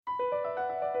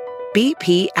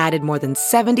BP added more than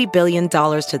 $70 billion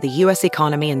to the U.S.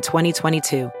 economy in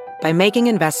 2022 by making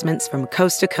investments from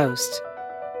coast to coast.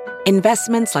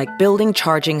 Investments like building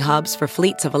charging hubs for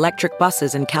fleets of electric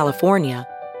buses in California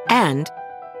and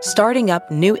starting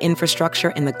up new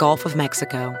infrastructure in the Gulf of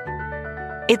Mexico.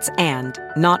 It's and,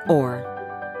 not or.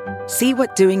 See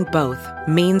what doing both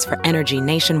means for energy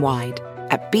nationwide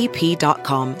at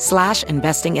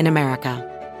bp.com/investing in America.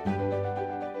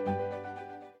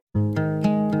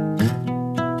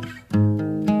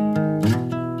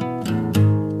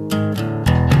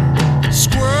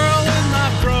 Squirrel in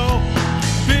my fro,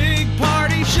 big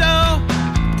party show.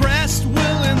 Breast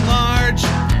will enlarge,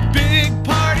 big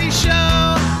party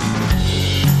show.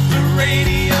 The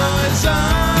radio is on.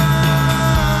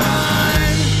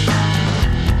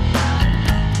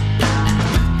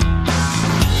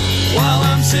 While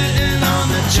I'm sitting on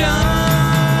the john.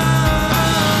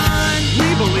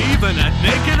 We believe in a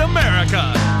naked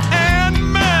America and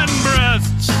man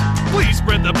breasts. Please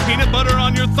spread the peanut butter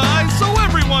on your thighs so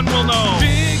everyone will know.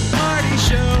 Big party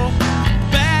show.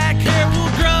 Back hair will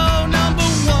grow. Number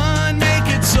one, make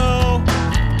it so.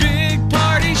 Big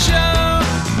party show.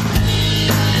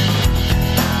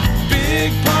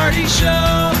 Big party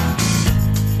show.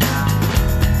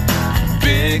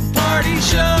 Big party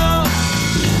show.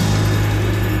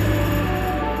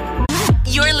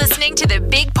 You're listening to the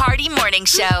Big Party Morning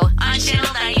Show on Channel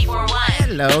 94.1.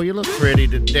 Hello, you look pretty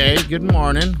today. Good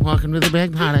morning. Welcome to the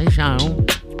Big Party Show.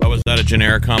 Oh, was that a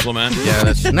generic compliment? Yeah,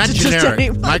 that's not generic.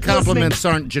 anyone My compliments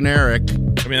aren't generic.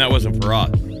 I mean, that wasn't for us.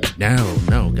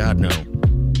 No, God, no.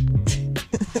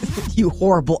 You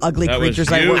horrible, ugly That was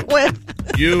creatures I you. work with.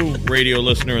 You, radio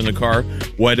listener in the car,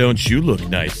 why don't you look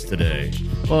nice today?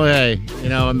 Well, hey,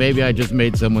 maybe I just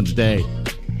made someone's day.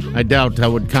 I doubt I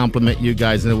would compliment you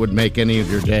guys and it would make any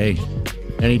of your day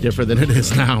any different than it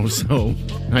is now. So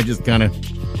I just kind of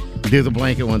do the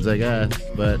blanket ones, I guess.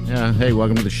 But, yeah, hey,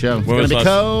 welcome to the show. It's going to be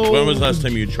cold. When was the last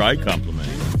time you tried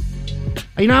complimenting?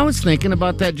 I was thinking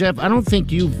about that, Jeff. I don't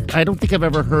think I've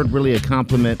ever heard really a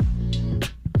compliment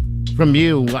from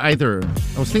you either.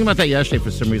 I was thinking about that yesterday for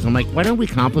some reason. I'm like, why don't we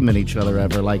compliment each other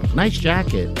ever? Like, nice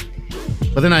jacket.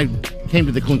 But then I came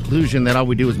to the conclusion that all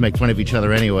we do is make fun of each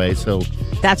other anyway, so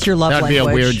That's your love that'd language. be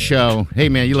a weird show. Hey,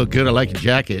 man, you look good. I like your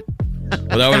jacket.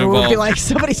 Well, that would And we'll be involve, like,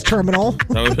 somebody's terminal.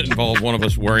 that would involve one of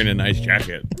us wearing a nice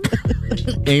jacket.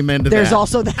 Amen to There's that.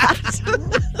 also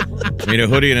that. I mean, a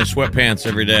hoodie and a sweatpants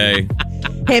every day.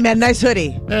 Hey, man, nice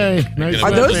hoodie. Hey, nice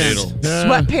Are those Noodle.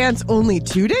 sweatpants only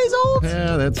 2 days old?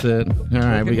 Yeah, that's it. All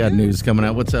right, we got news coming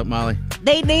out. What's up, Molly?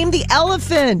 They named the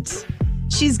elephant.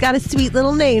 She's got a sweet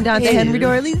little name down to Henry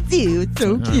Dorley Zoo. It's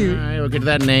so cute. All right, we'll get to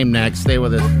that name next. Stay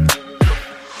with us.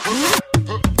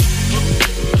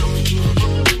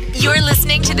 You're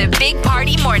listening to the Big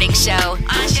Party Morning Show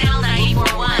on Channel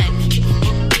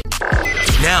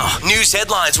 94.1. Now, news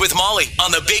headlines with Molly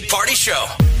on the Big Party Show.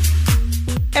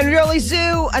 Henry Dorley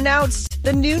Zoo announced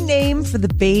the new name for the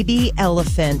baby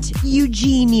elephant,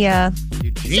 Eugenia.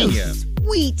 Eugenia.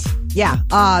 Sweet. Yeah,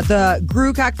 the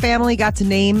Grucock family got to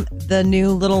name the new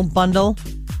little bundle.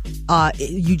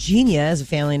 Eugenia is a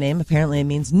family name. Apparently it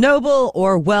means noble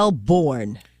or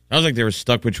well-born. Sounds like they were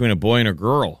stuck between a boy and a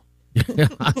girl.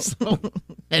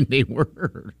 And they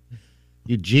were.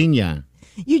 Eugenia.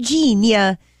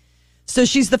 Eugenia. So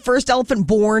she's the first elephant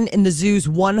born in the zoo's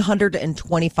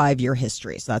 125-year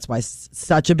history. So that's why it's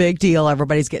such a big deal.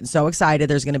 Everybody's getting so excited.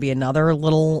 There's going to be another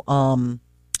little...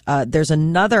 there's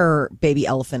another baby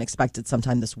elephant expected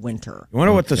sometime this winter. I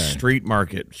wonder what the street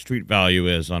value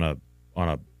is on a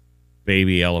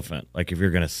baby elephant. Like if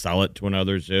you're going to sell it to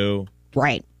another zoo.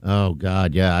 Right. Oh,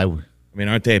 God, yeah. I mean,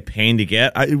 aren't they a pain to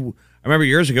get? I remember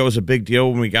years ago it was a big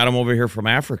deal when we got them over here from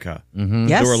Africa. Mm-hmm.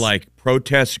 Yes. There were like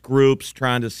protest groups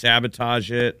trying to sabotage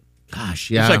it.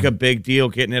 Gosh, yeah. It's like a big deal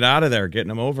getting it out of there, getting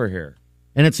them over here.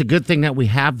 And it's a good thing that we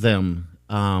have them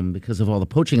because of all the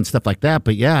poaching and stuff like that.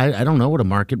 But, yeah, I don't know what a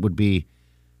market would be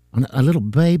on a little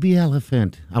baby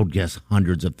elephant. I would guess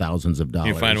hundreds of thousands of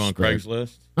dollars. Do you find them on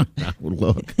Craigslist? I would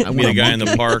look. I Be the guy in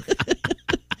the park.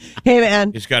 Hey,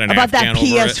 man. He's got an about that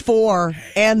Afghan over it. PS4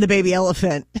 and the baby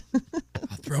elephant.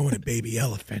 I'll throw in a baby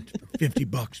elephant for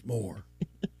 $50 more.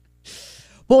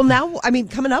 Well, now, I mean,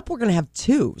 coming up, we're going to have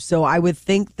two. So I would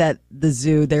think that the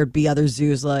zoo, there'd be other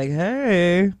zoos like,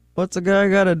 hey, what's a guy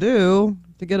got to do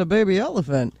to get a baby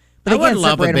elephant? But I they would can't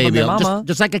love a separate him from baby their elephant. mama.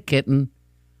 Just like a kitten.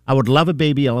 I would love a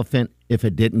baby elephant if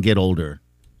it didn't get older.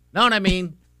 Know what I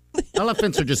mean?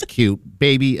 Elephants are just cute.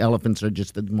 Baby elephants are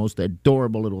just the most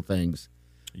adorable little things.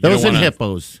 Those and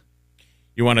hippos.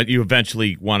 You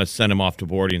eventually want to send him off to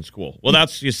boarding school. Well,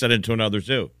 you send it to another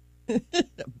zoo. But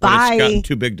Bye. it's gotten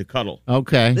too big to cuddle.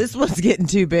 Okay. This one's getting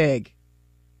too big.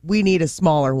 We need a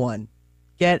smaller one.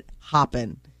 Get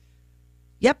hopping.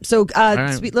 Yep. So,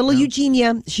 right. sweet little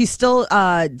Eugenia, she's still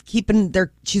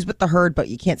she's with the herd, but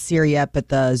you can't see her yet. But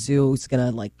the zoo's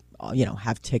going to,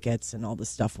 have tickets and all this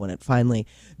stuff when it finally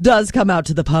does come out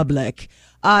to the public.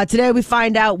 Today, we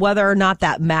find out whether or not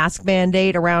that mask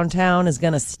mandate around town is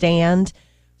going to stand.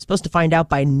 Supposed to find out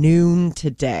by noon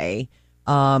today.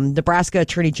 Nebraska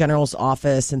Attorney General's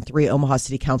office and 3 Omaha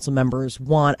City Council members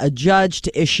want a judge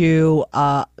to issue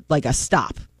a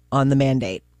stop on the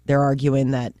mandate. They're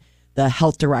arguing that the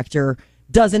health director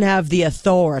doesn't have the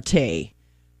authority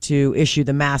to issue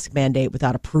the mask mandate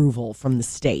without approval from the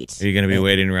state. Are you going to be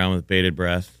waiting around with bated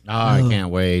breath? Oh, I can't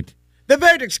wait. The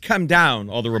verdict's come down.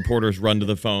 All the reporters run to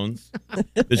the phones.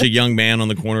 There's a young man on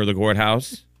the corner of the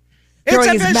courthouse.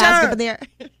 Throwing his official! mask up in the air.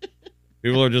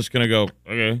 People are just going to go,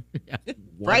 okay.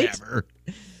 Whatever.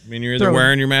 I mean, you're either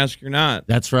wearing your mask or not.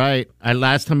 That's right.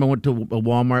 Last time I went to a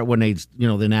Walmart when they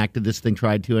enacted this thing,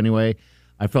 tried to anyway,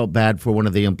 I felt bad for one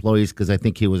of the employees because I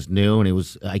think he was new,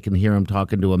 and I can hear him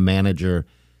talking to a manager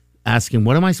asking,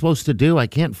 what am I supposed to do? I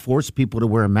can't force people to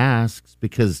wear masks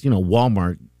because,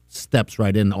 Walmart steps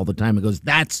right in all the time and goes,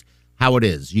 that's how it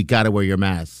is. You got to wear your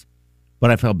mask. But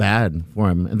I felt bad for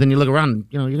him. And then you look around,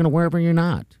 you're going to wear it or you're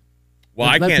not. Well,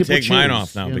 I Let can't people take mine choose,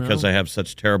 off now because I have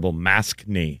such terrible mask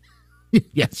knee.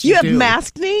 Yes, You have do.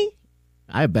 mask knee?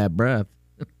 I have bad breath.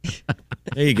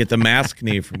 Hey, you get the mask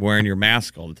knee from wearing your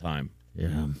mask all the time.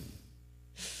 Yeah.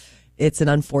 It's an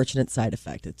unfortunate side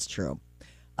effect. It's true.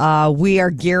 We are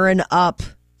gearing up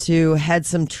to head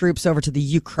some troops over to the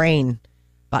Ukraine.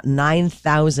 About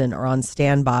 9,000 are on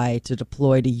standby to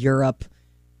deploy to Europe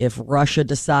if Russia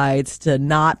decides to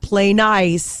not play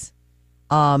nice.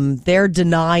 They're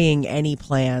denying any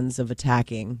plans of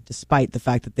attacking, despite the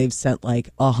fact that they've sent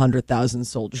 100,000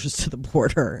 soldiers to the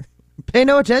border. Pay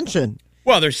no attention.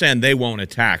 Well, they're saying they won't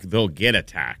attack. They'll get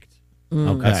attacked.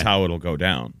 Okay. That's how it'll go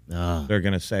down. They're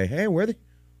going to say, hey,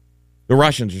 the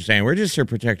Russians are saying, we're just here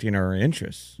protecting our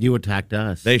interests. You attacked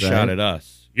us. They right? shot at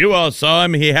us. You all saw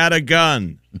him. He had a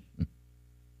gun.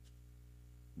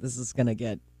 This is going to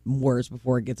get worse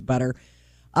before it gets better.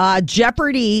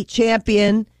 Jeopardy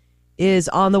champion is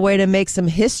on the way to make some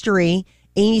history.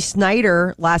 Amy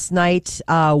Snyder last night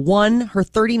won her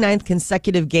 39th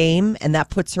consecutive game, and that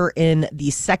puts her in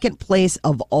the second place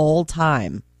of all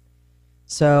time.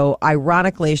 So,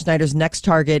 ironically, Schneider's next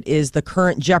target is the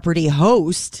current Jeopardy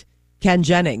host, Ken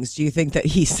Jennings. Do you think that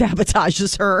he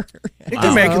sabotages her? I think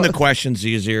they're making the questions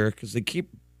easier because they keep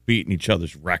beating each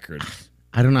other's records.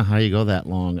 I don't know how you go that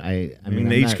long. I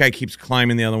mean, each guy keeps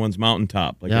climbing the other one's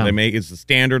mountaintop. Yeah. Is the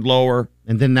standard lower?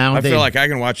 And then now I feel like I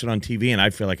can watch it on TV, and I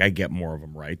feel like I get more of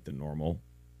them right than normal.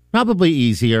 probably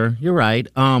easier. You're right.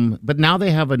 But now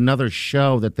they have another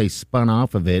show that they spun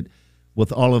off of it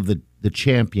with all of the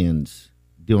champions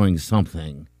doing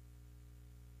something.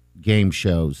 Game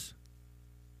shows.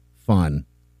 Fun.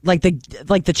 Like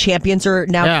the champions are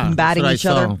now combating that's each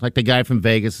what I other. saw. Like the guy from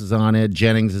Vegas is on it.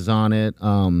 Jennings is on it.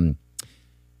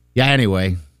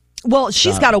 Anyway. Well,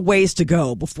 she's got a ways to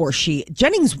go before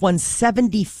Jennings won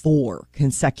 74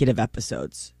 consecutive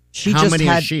episodes. How many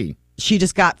is she? She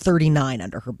just got 39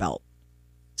 under her belt.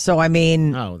 So, I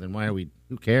mean. Oh, then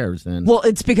who cares then? Well,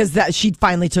 it's because she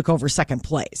finally took over second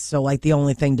place. So, the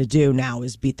only thing to do now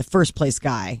is beat the first place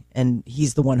guy, and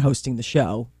he's the one hosting the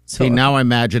show. So See, now I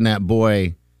imagine that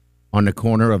boy on the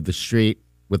corner of the street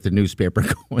with the newspaper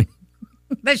going,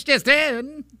 "That's just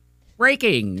in.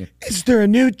 Breaking. Is there a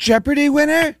new Jeopardy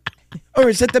winner? Or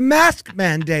is it the mask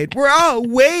mandate? We're all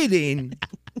waiting."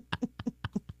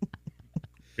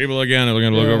 People again are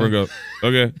going to look over and go,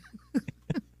 okay.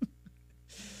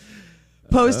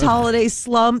 post-holiday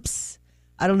slumps.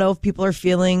 I don't know if people are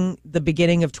feeling the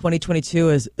beginning of 2022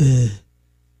 as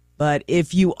but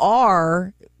if you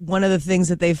are, one of the things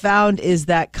that they found is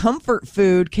that comfort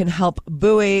food can help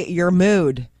buoy your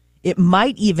mood. It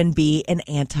might even be an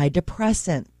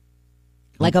antidepressant.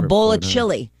 Like a bowl of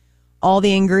chili. All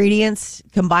the ingredients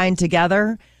combined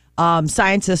together.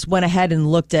 Scientists went ahead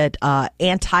and looked at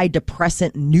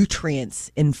antidepressant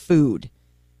nutrients in food.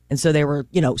 And so they were,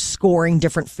 scoring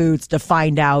different foods to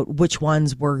find out which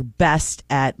ones were best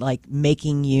at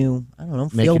making you,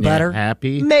 feel better.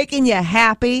 Making you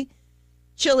happy.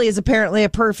 Chili is apparently a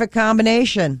perfect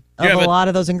combination of a lot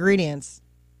of those ingredients.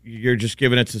 You're just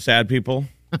giving it to sad people?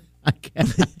 I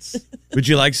guess. Would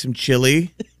you like some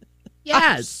chili?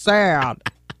 Yes. Sad.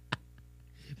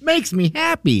 Makes me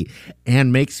happy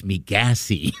and makes me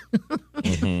gassy.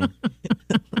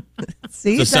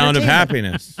 See, The sound of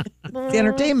happiness. The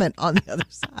entertainment on the other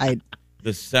side.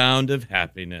 The sound of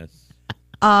happiness.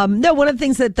 No, one of the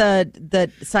things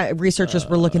that researchers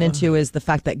were looking into is the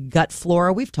fact that gut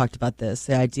flora, we've talked about this,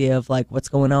 the idea of like what's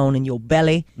going on in your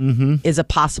belly is a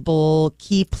possible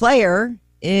key player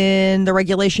in the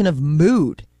regulation of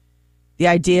mood. The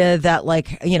idea that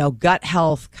gut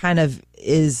health kind of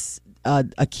is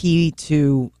a key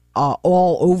to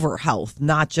all over health,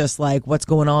 not just like what's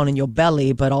going on in your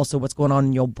belly, but also what's going on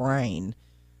in your brain.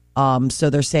 So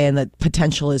they're saying that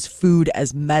potential is food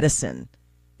as medicine.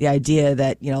 The idea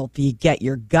that, if you get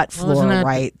your gut flora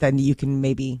right, then you can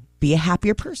maybe be a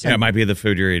happier person. Yeah, it might be the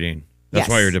food you're eating. That's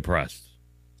why you're depressed.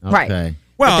 Okay. Right.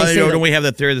 Well, don't we have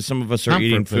the theory that some of us are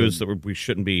eating foods that we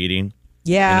shouldn't be eating?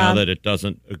 Yeah. That it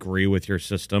doesn't agree with your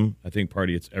system. I think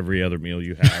it's every other meal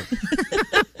you have.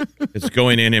 It's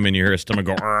going in him and you hear his stomach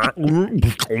go, no.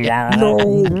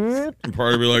 And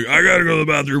part of you like, I got to go to the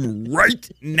bathroom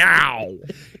right now.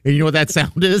 And you know what that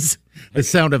sound is? The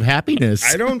sound of happiness.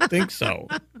 I don't think so.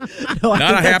 No,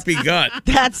 Not a happy gut.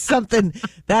 That's something,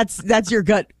 that's your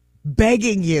gut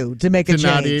begging you to make a change. To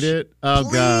not eat it? Oh,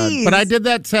 Please. God. But I did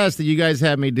that test that you guys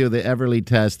had me do, the Everly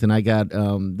test, and I got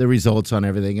the results on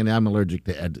everything, and I'm allergic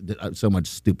to so much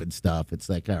stupid stuff. It's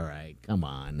like, all right, come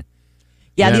on.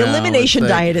 Yeah, the elimination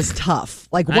diet is tough.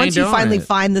 Like, once you finally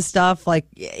find the stuff, like,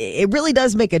 it really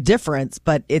does make a difference,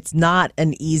 but it's not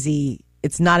an easy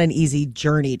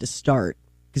journey to start.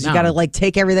 Because you got to,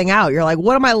 take everything out. You're like,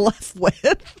 what am I left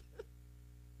with?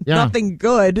 Yeah. Nothing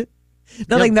good.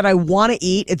 Nothing that I want to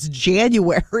eat. It's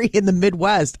January in the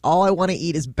Midwest. All I want to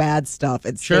eat is bad stuff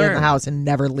and stay in the house and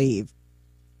never leave.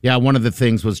 Yeah, one of the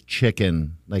things was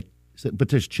chicken. But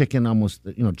there's chicken almost,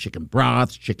 chicken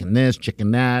broths, chicken this,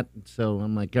 chicken that. So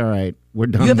I'm like, all right, we're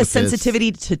done with this. You have a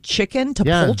sensitivity to chicken, to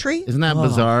poultry? Isn't that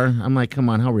bizarre? I'm like, come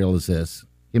on, how real is this?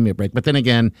 Give me a break. But then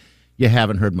again, you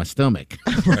haven't heard my stomach.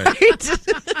 Right.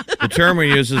 The term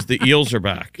we use is the eels are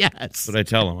back. Yes. That's what I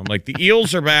tell them. I'm like, the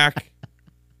eels are back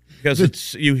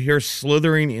because you hear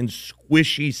slithering and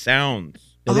squishy sounds.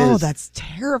 That's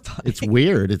terrifying. It's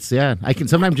weird.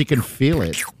 Sometimes you can feel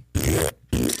it.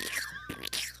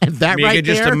 And that you right can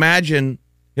just there? imagine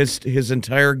his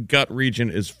entire gut region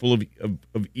is full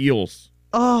of eels.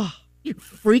 Oh, you're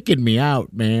freaking me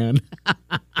out, man.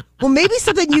 Well, maybe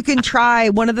something you can try.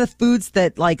 One of the foods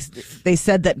that they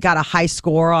said that got a high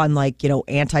score on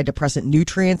antidepressant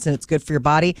nutrients and it's good for your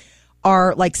body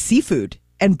are seafood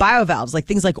and biovalves, like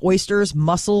things like oysters,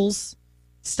 mussels,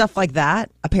 stuff like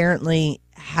that. Apparently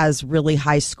has really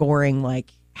high scoring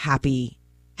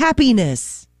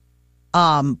happiness.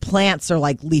 Plants are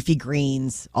like leafy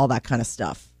greens, all that kind of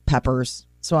stuff, peppers.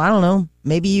 So I don't know.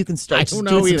 Maybe you can start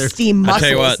doing some steamed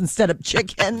mussels instead of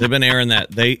chicken. They've been airing that.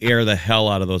 They air the hell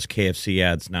out of those KFC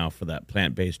ads now for that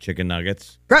plant-based chicken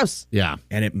nuggets. Gross. Yeah.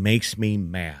 And it makes me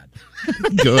mad.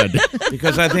 Good.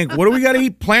 Because I think, what do we got to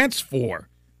eat plants for?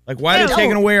 Why are they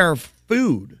taking away our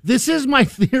food? This is my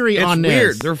theory on this. It's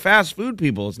weird. They're fast food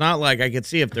people. It's not like I could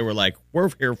see if they were like, we're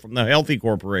here from the Healthy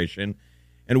Corporation,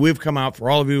 and we've come out for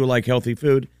all of you who like healthy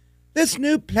food. This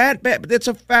new plant-based, it's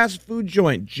a fast food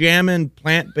joint, jamming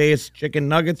plant-based chicken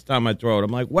nuggets down my throat.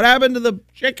 I'm like, what happened to the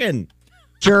chicken?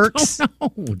 Jerks.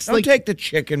 Don't take the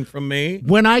chicken from me.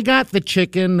 When I got the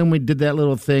chicken and we did that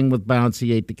little thing with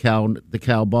Bouncy, ate the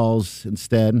cow balls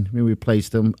instead. We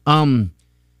replaced them.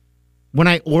 When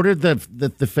I ordered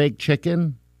the fake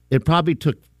chicken, it probably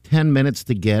took 10 minutes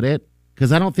to get it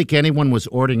because I don't think anyone was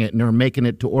ordering it and they were making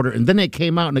it to order. And then it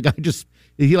came out and the guy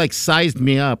he sized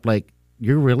me up like,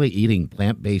 you're really eating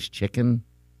plant-based chicken?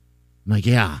 I'm like,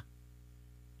 yeah.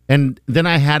 And then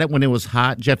I had it when it was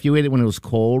hot. Jeff, you ate it when it was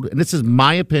cold. And this is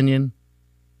my opinion.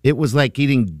 It was like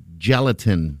eating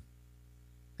gelatin.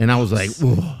 And I was like,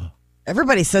 whoa.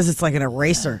 Everybody says it's like an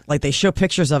eraser. Like they show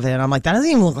pictures of it. And I'm like, that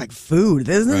doesn't even look like food.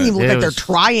 That doesn't even look like they're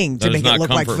trying to make it look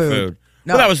like food.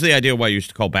 No. Well, that was the idea why you used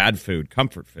to call bad food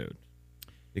comfort food.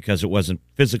 Because it wasn't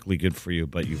physically good for you,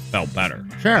 but you felt better.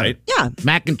 Sure. Right? Yeah.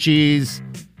 Mac and cheese.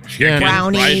 Chicken,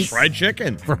 brownies. Fried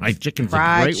chicken. Fried chicken's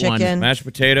a great one. Mashed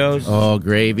potatoes. Oh,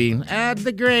 gravy. Add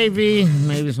the gravy.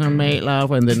 Maybe some meatloaf.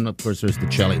 And then, of course, there's the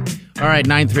chili. All right,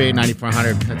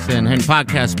 938-9400. That's in. And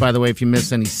podcast, by the way, if you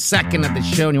miss any second of the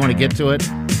show and you want to get to it,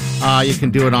 you can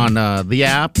do it on the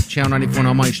app, Channel 94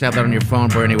 Omaha. You should have that on your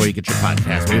phone or anywhere you get your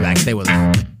podcast. We'll be back. Stay with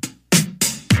us.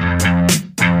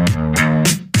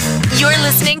 You're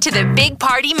listening to the Big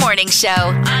Party Morning Show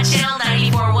on Channel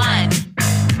 94.1.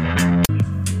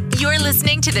 You're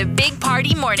listening to the Big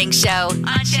Party Morning Show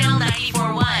on Channel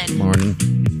 94.1.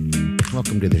 Morning.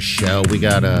 Welcome to the show. We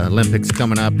got Olympics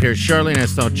coming up here shortly, and I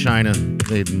saw China.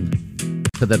 They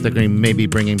said that they're going to maybe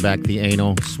bringing back the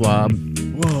anal swab.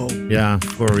 Whoa. Yeah,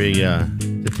 for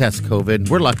to test COVID.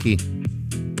 We're lucky.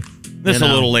 This is a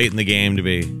little late in the game to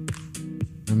be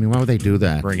I mean, why would they do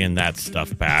that? bringing that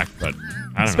stuff back, but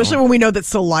I don't Especially know. when we know that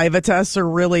saliva tests are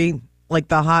really like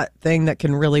the hot thing that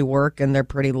can really work, and they're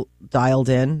pretty dialed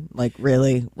in. Like,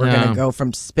 really, we're Yeah. going to go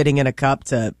from spitting in a cup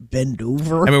to bend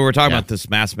over. I mean, we're talking Yeah. about this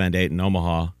mask mandate in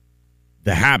Omaha.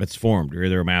 The habit's formed. You're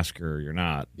either a masker or you're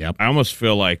not. Yep. I almost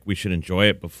feel like we should enjoy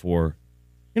it before,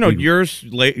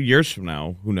 years from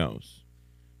now, who knows?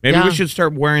 Maybe Yeah. we should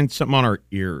start wearing something on our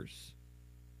ears.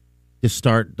 Just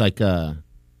start like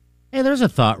hey, there's a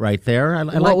thought right there. I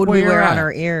what like would where we wear you're on at.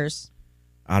 our ears?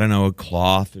 I don't know, a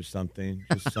cloth or something.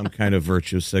 Just some kind of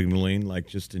virtue signaling, like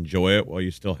just enjoy it while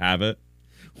you still have it.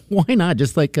 Why not?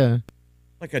 Just like a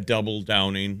Like a double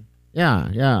downing.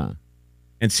 yeah.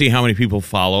 And see how many people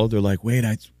follow. They're like, wait,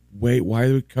 why are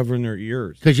they covering their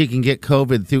ears? Because you can get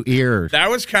COVID through ears. That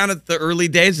was kind of the early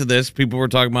days of this. People were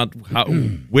talking about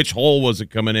which hole was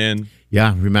it coming in.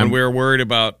 Yeah, And remember? we were worried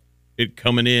about it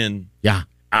coming in. Yeah,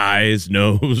 Eyes,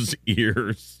 nose,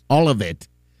 ears. all of it.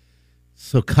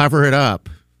 So cover it up.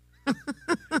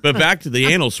 But back to the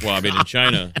anal swabbing in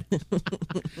China.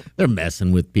 They're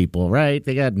messing with people, right?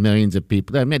 They got millions of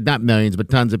people. I mean, not millions, but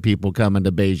tons of people coming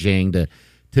to Beijing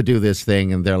to do this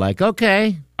thing, and they're like,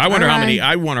 okay. I wonder all how many. right.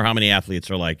 I wonder how many athletes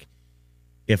are like,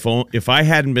 if I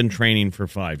hadn't been training for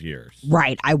 5 years.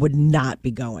 Right. I would not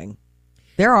be going.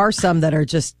 There are some that are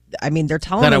just, I mean, they're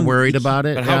telling that are them- worried about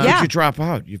it. But how Yeah. could you drop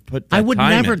out? You've put. That I would time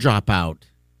never in. drop out.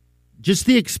 Just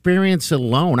the experience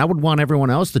alone. I would want everyone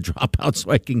else to drop out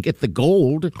so I can get the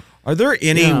gold. Are there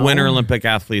any No. Winter Olympic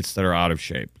athletes that are out of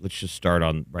shape? Let's just start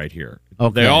on right here.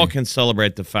 Okay. They all can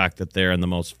celebrate the fact that they're in the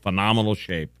most phenomenal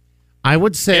shape I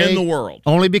would say in the world.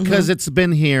 only because it's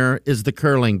been here is the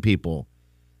curling people.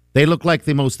 They look like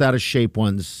the most out of shape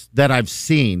ones that I've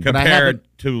seen. But I haven't-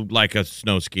 Compared to like a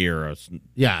snow skier or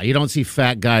yeah, you don't see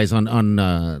fat guys on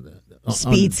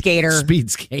Speed skater. Speed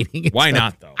skating. It's Why like,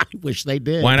 not, though? I wish they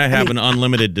did. Why not have an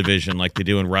unlimited division like they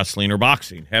do in wrestling or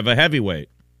boxing? Have a heavyweight.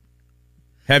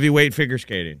 Heavyweight figure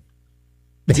skating.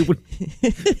 They would,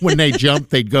 when they jump,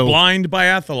 they'd go Blind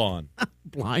biathlon.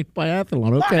 blind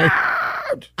biathlon. Okay.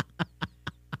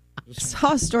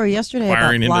 saw a story yesterday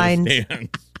Firing about into blind, the stands.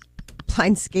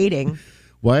 blind skating,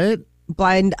 What?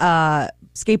 blind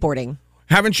skateboarding.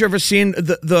 Haven't you ever seen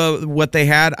the what they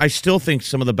had? I still think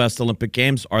some of the best Olympic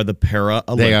Games are the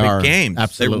Para-Olympic They are. Games.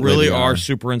 Absolutely, They really they are are.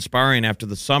 super inspiring after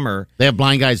the summer. They have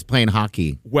blind guys playing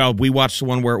hockey. Well, we watched the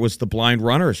one where it was the blind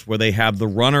runners, where they have the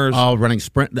runners Oh, running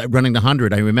the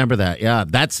 100. I remember that. Yeah,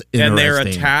 that's interesting. and they're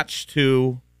attached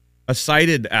to a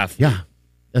sighted athlete.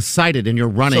 Yeah, sighted, and you're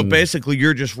running. So basically,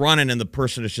 you're just running, and the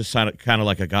person is just kind of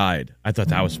like a guide. I thought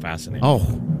that was fascinating.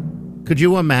 Oh, could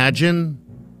you imagine?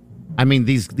 I mean,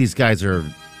 these guys are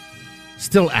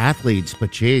still athletes,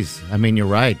 but geez, I mean, you're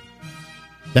right.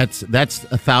 That's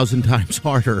 1,000 times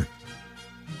harder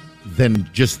than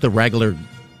just the regular,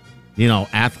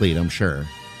 athlete. I'm sure.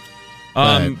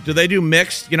 Do they do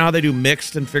mixed? You know how they do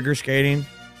mixed in figure skating?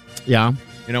 Yeah.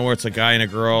 You know, where it's a guy and a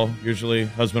girl, usually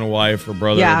husband and wife or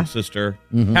brother Yeah. and sister.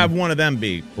 Mm-hmm. Have one of them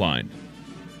be blind.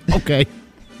 Okay.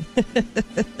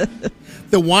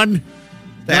 the one,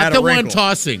 They not had a the one wrinkle.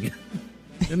 tossing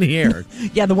in the air.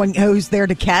 Yeah, the one who's there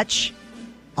to catch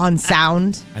on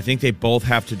sound. I think they both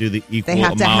have to do the equal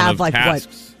have to amount have, of like, what?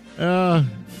 tasks.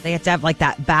 They have to have like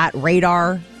that bat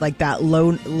radar, like that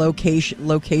low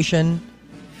location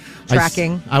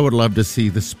tracking. I would love to see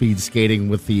the speed skating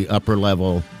with the upper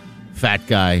level fat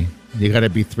guy. You got to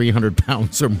be 300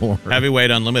 pounds or more.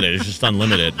 Heavyweight unlimited. It's just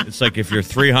unlimited. It's like if you're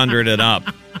 300 and up,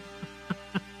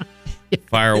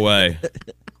 fire away.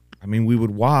 I mean, we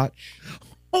would watch.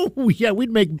 Oh, yeah, we'd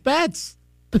make bets.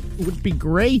 It would be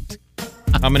great.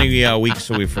 How many weeks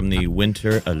are we from the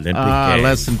Winter Olympic Games?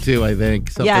 Less than 2, I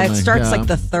think. Something Yeah, it starts like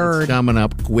the it's 3rd. coming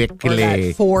up Or quickly. that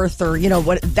 4th, or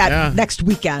Yeah. next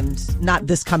weekend, not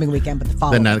this coming weekend, but the The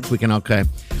following. next weekend, okay.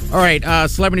 All right,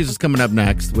 celebrities is coming up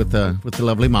next with the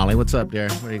lovely Molly. What's up, dear?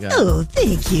 What do you got? Oh,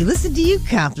 thank you. Listen to you,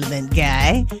 compliment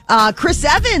guy. Chris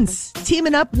Evans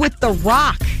teaming up with The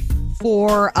Rock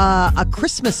for a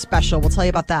Christmas special. We'll tell you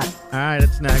about that. All right,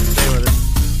 it's next. Stay with us.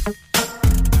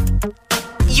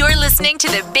 You're listening to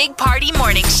the Big Party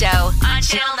Morning Show on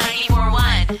Channel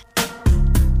 94.1.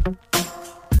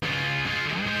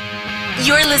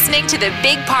 You're listening to the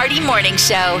Big Party Morning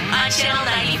Show on Channel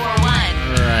 94.1.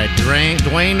 All right,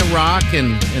 Dwayne The Rock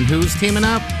and who's teaming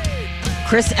up?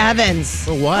 Chris Evans.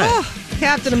 For what? Oh,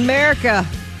 Captain America.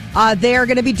 They are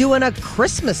going to be doing a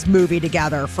Christmas movie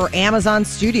together for Amazon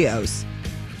Studios.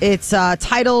 It's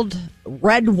titled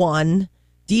Red One.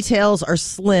 Details are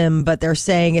slim, but they're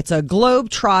saying it's a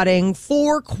globe-trotting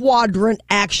 4-quadrant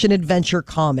action-adventure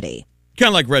comedy. Kind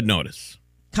of like Red Notice.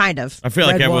 Kind of. I feel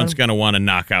like Red everyone's One. going to want to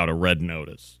knock out a Red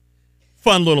Notice.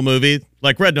 fun little movie.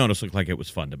 Like Red Notice looked like it was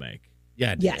fun to make.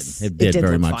 Yeah, it Yes, did. It did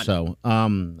very look much fun.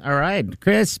 so. All right,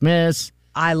 Christmas.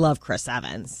 I love Chris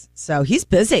Evans. So he's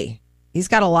busy. He's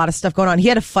got a lot of stuff going on. He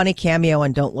had a funny cameo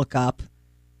on Don't Look Up.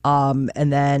 And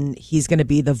then he's going to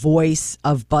be the voice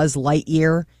of Buzz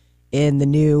Lightyear in the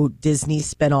new Disney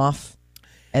spinoff.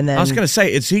 And then I was going to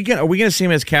say, are we going to see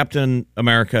him as Captain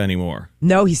America anymore?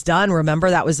 No, he's done. Remember,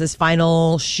 that was his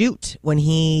final shoot when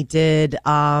he did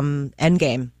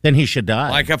Endgame. Then he should die.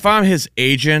 Like if I'm his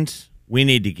agent, we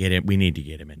need to get him. We need to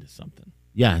get him into something.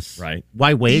 Yes. Right.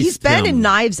 Why waste He's been him? in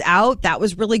Knives Out. That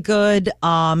was really good.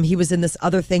 He was in this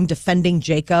other thing, Defending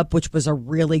Jacob, which was a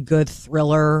really good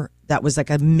thriller. That was like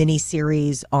a mini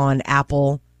series on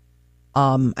Apple.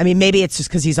 I mean, maybe it's just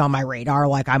because he's on my radar.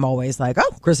 Like I'm always like,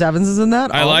 oh, Chris Evans is in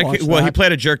that. I I'll like watch it. Well, he that.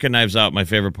 played a jerk in Knives Out. My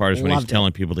favorite part is when he's Loved it.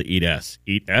 telling people to eat S.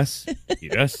 Eat S.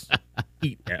 Eat S.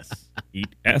 Eat S.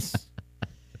 Eat S.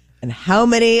 And how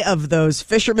many of those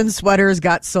fisherman sweaters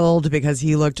got sold because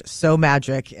he looked so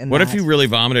magic? In What that? if you really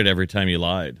vomited every time you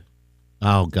lied?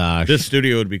 Oh, gosh. This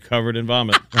studio would be covered in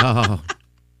vomit. Oh.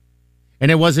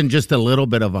 And it wasn't just a little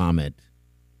bit of vomit.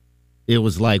 It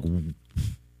was like,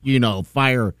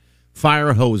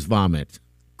 fire hose vomit.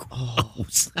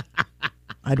 Gross.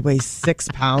 I'd weigh 6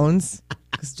 pounds?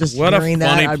 'Cause just What a hearing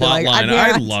funny that, I'd be plot like, line. I I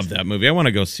can't. love that movie. I want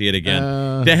to go see it again.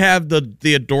 To have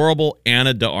the adorable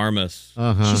Anna de Armas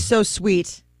She's so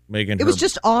sweet. making It was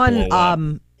just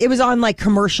on it was on like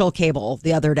commercial cable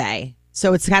the other day.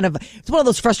 So it's one of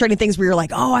those frustrating things where you're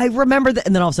like, oh, I remember that,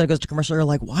 and then all of a sudden it goes to commercial. You're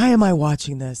like, why am I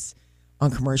watching this on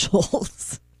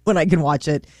commercials when I can watch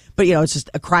it? But it's just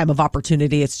a crime of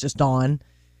opportunity. It's just on.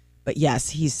 But yes,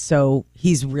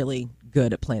 he's really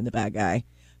good at playing the bad guy.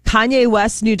 Kanye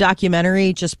West's new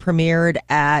documentary just premiered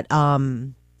at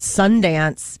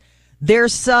Sundance.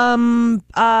 There's some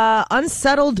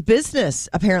unsettled business,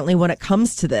 apparently, when it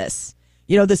comes to this.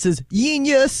 This is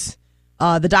Genius,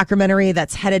 the documentary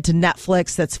that's headed to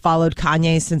Netflix that's followed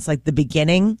Kanye since like the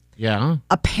beginning. Yeah.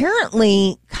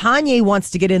 Apparently, Kanye wants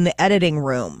to get in the editing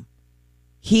room.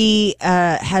 He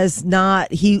has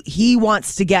not. He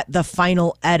wants to get the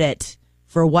final edit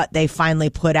for what they finally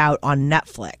put out on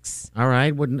Netflix. All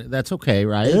right. That's okay,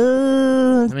 right?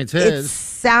 I mean, it's It his.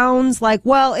 sounds like,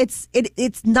 well, it's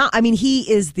not. I mean, he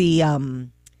is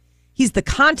he's the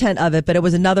content of it, but it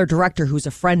was another director who's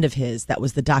a friend of his that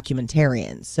was the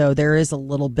documentarian. So there is a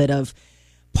little bit of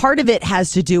part of it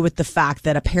has to do with the fact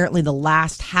that apparently the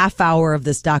last half hour of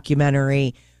this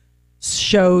documentary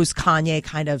shows Kanye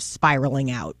kind of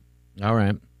spiraling out. All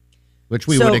right. Which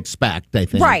we So- would expect, I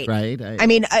think. Right. Right. I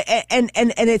mean, and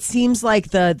it seems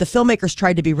like the filmmakers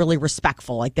tried to be really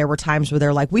respectful. Like there were times where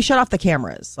they're like, we shut off the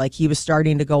cameras. Like he was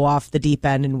starting to go off the deep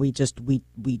end, and we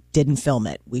didn't film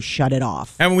it. We shut it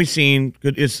off. Haven't we seen?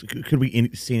 Could we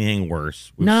seen anything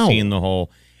worse? We've No. seen the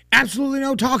whole absolutely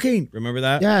no talking. Remember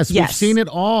that? Yes, we've Yes. seen it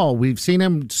all. We've seen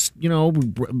him,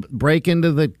 break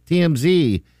into the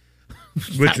TMZ.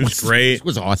 Which was great. It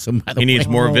was awesome. By the He needs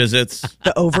way. more visits.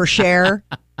 The overshare.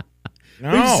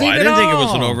 No, We've seen I it didn't think it was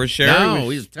all. an overshare. No, He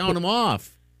was he's telling him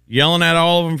off. yelling at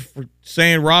all of them for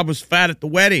saying Rob was fat at the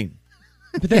wedding.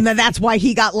 But then that's why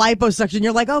he got liposuction.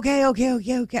 You're like, okay.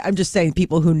 I'm just saying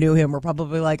people who knew him were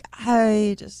probably like,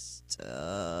 I just,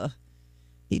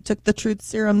 he took the truth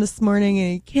serum this morning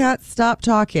and he can't stop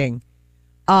talking.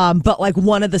 But like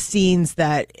one of the scenes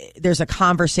that there's a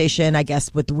conversation, I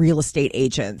guess, with real estate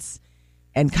agents.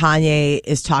 And Kanye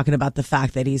is talking about the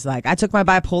fact that he's like, I took my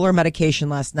bipolar medication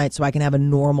last night so I can have a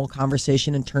normal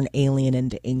conversation and turn alien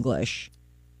into English.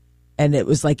 And it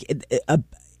was like,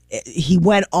 he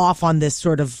went off on this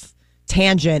sort of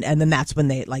tangent. And then that's when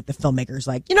the filmmakers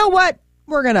like, you know what?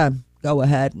 We're going to go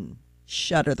ahead and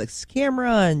shutter this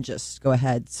camera and just go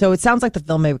ahead. So it sounds like the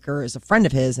filmmaker is a friend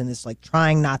of his and is like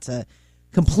trying not to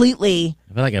completely.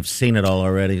 I feel like I've seen it all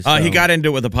already. So. He got into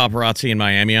it with the paparazzi in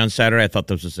Miami on Saturday. I thought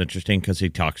this was interesting because he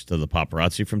talks to the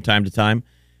paparazzi from time to time,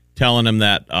 telling him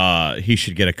that he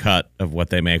should get a cut of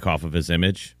what they make off of his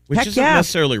image, which Heck isn't yeah.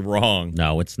 necessarily wrong.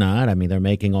 No, it's not. I mean, they're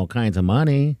making all kinds of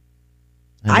money.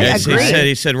 I Yes, agree.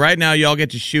 He said, right now y'all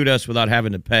get to shoot us without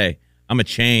having to pay. I'm going to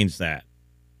change that.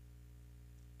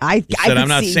 I He said, could I'm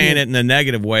not see saying it in a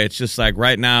negative way. It's just like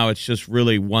right now, it's just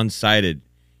really one-sided.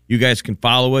 You guys can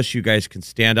follow us. You guys can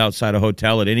stand outside a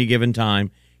hotel at any given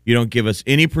time. You don't give us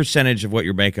any percentage of what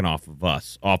you're making off of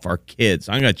us, off our kids.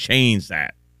 I'm going to change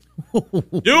that. Do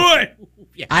it.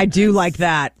 I do like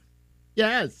that.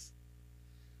 Yes.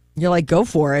 You're like, go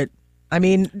for it. I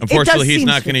mean, Unfortunately, he's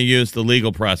not going to use the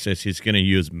legal process. He's going to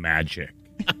use magic.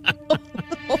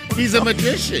 He's a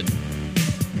magician.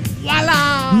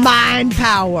 mind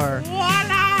power.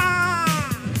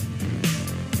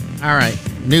 All right.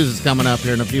 News is coming up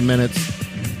here in a few minutes.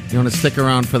 You want to stick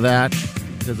around for that?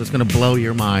 Because it's going to blow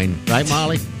your mind. Right,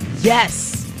 Molly?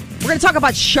 Yes. We're going to talk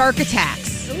about shark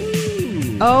attacks.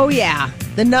 Oh, yeah.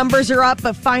 The numbers are up,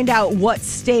 but find out what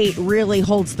state really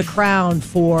holds the crown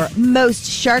for most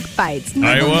shark bites.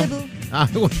 Iowa?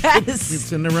 Yes.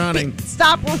 It's in the running.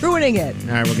 Stop ruining it.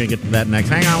 All right, we're going to get to that next.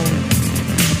 Hang on.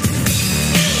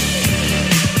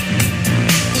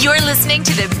 You're listening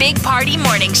to the Big Party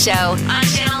Morning Show on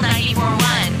Channel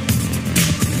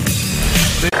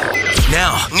 94.1.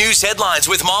 Now, news headlines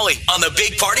with Molly on the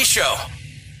Big Party Show.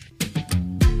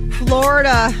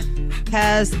 Florida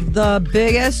has the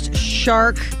biggest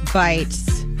shark bites.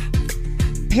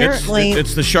 Apparently.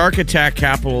 It's the shark attack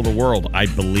capital of the world, I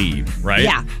believe, right?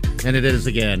 Yeah. And it is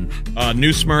again.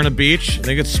 New Smyrna Beach. I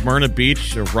think it's Smyrna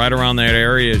Beach. So right around that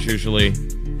area is usually.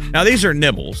 Now, these are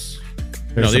nibbles.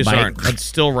 There's a These bite. aren't. I'd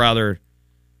still rather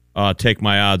take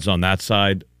my odds on that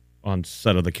side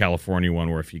instead of the California one,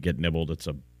 where if you get nibbled, it's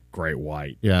a great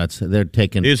white. Yeah, they're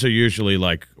taking. These are usually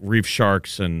like reef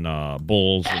sharks and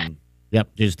bulls. And Yep,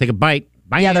 you just take a bite.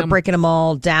 Bam. Yeah, they're breaking them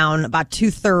all down. About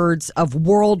 2/3 of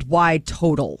worldwide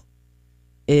total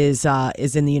is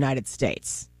in the United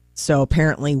States. So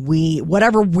apparently,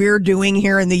 whatever we're doing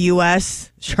here in the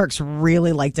U.S., sharks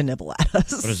really like to nibble at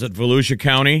us. what is it, Volusia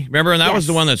County? Remember, and that was Yes.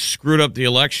 the one that screwed up the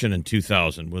election in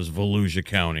 2000. Was Volusia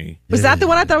County? Was that the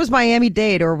one? I thought it was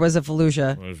Miami-Dade, or was it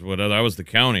Fallujah? That was the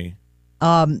county.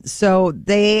 So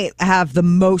they have the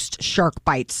most shark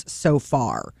bites so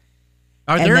far.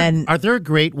 Are and there then- are there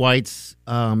great whites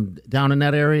down in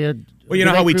that area? Well, you Do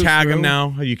know they how we cruise tag them through? now?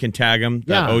 How you can tag them,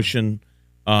 that Yeah. ocean.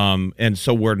 And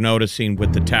so we're noticing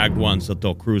with the tagged ones that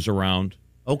they'll cruise around.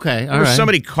 Okay, all right.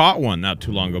 Somebody caught one not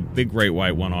too long ago, big great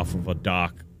white one off of a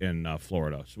dock in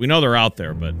Florida. So we know they're out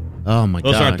there, but Oh my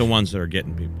god, those aren't the ones that are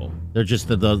getting people. They're just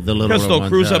the little Because they'll ones,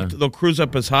 cruise up. They'll cruise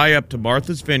up as high up to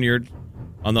Martha's Vineyard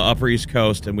on the Upper East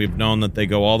Coast, and we've known that they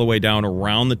go all the way down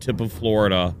around the tip of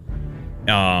Florida,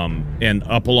 and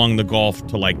up along the Gulf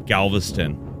to like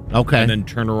Galveston, Okay, and then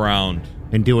turn around.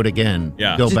 and do it again.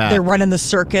 Yeah. Go back. They're running the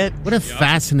circuit. What a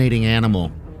fascinating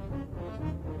animal.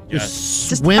 Yes. Just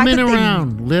the fact Swimming that they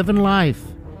around, living life.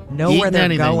 know where Eating they're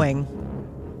anything. going.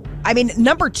 I mean,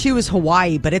 number 2 is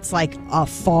Hawaii, but it's like a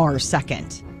far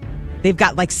second. They've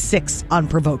got like 6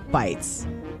 unprovoked bites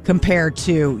compared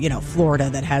to, Florida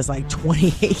that has like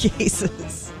 28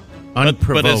 cases.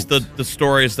 Unprovoked. But it's the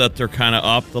stories that they're kind of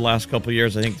up the last couple of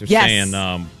years. I think they're Yes.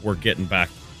 saying we're getting back.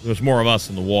 There's more of us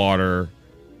in the water.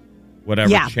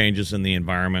 Whatever Yeah. changes in the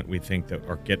environment, we think that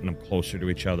are getting them closer to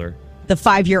each other. The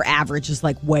 5-year average is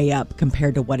like way up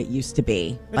compared to what it used to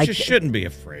be. But Like you shouldn't be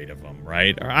afraid of them,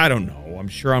 right? Or I don't know. I'm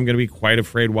sure I'm going to be quite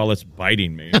afraid while it's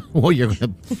biting me. well, you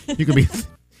could be.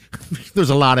 There's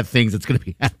a lot of things that's going to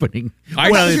be happening I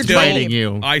while you're it's still- biting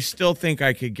you. I still think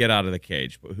I could get out of the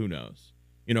cage, but who knows?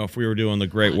 If we were doing the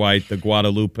Great White, the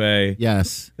Guadalupe,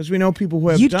 Yes. because we know people who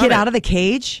have you'd done get it. out of the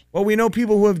cage? Well, we know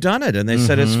people who have done it, and they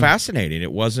said it's fascinating.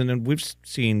 It wasn't, and we've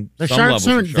seen The some sharks levels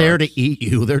of aren't there to sharks. eat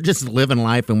you. They're just living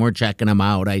life, and we're checking them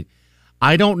out.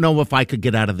 I don't know if I could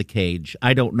get out of the cage.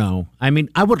 I don't know. I mean,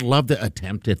 I would love to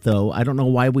attempt it, though. I don't know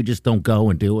why we just don't go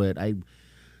and do it.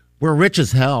 We're rich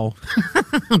as hell.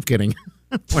 I'm kidding.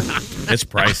 It's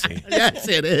pricey. Yes,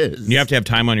 it is. You have to have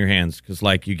time on your hands because,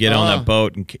 like, you get on that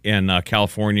boat in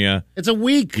California, It's a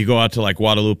week you go out to like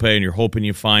Guadalupe, and you're hoping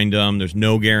you find them. There's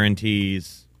no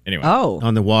guarantees. Anyway, Oh.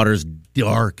 on the water's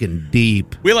dark and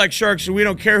deep. we like sharks, so we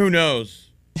don't care who knows.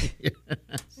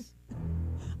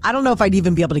 I don't know if I'd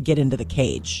even be able to get into the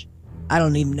cage. I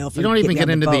don't even know if You don't even get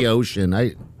into the ocean.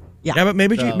 ocean. Yeah, but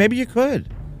maybe you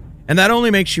could, and that only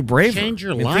makes you braver. Change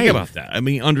your I mean, life. Think about that. I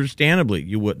mean, understandably,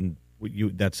 you wouldn't.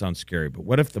 That sounds scary, but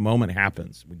what if the moment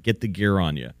happens? We get the gear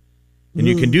on you, and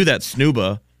you can do that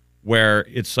snuba, where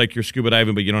it's like you're scuba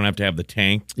diving, but you don't have to have the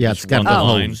tank. Yeah, Just it's got run the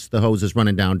line. hose. The hose is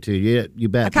running down to you. You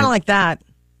bet. I kind of like that.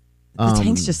 The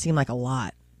tanks just seem like a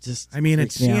lot. Just I mean,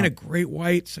 it's freaks me seeing out. a great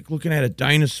white. It's like looking at a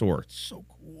dinosaur. It's so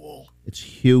cool. It's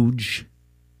huge.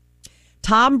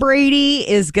 Tom Brady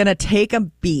is going to take a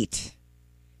beat.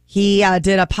 He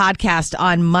did a podcast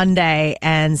on Monday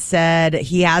and said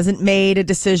he hasn't made a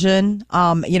decision.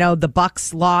 The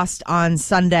Bucks lost on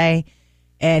Sunday,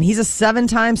 and he's a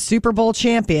 7-time Super Bowl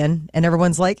champion. And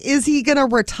everyone's like, is he going to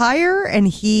retire? And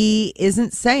he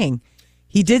isn't saying.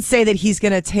 He did say that he's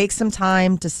going to take some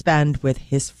time to spend with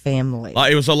his family.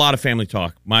 It was a lot of family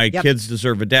talk. My kids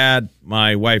deserve a dad.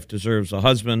 My wife deserves a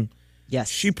husband. Yes.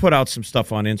 She put out some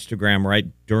stuff on Instagram right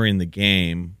during the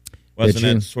game. Wasn't Did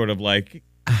you? it sort of like,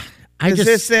 I is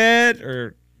just this it?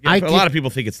 Or I a lot get- of people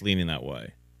think it's leaning that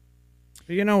way.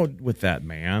 But with that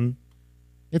man,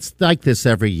 it's like this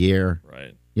every year.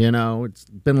 right? You know, it's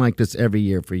been like this every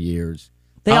year for years.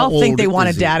 They How all think old they want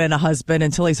a is he? dad and a husband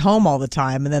until he's home all the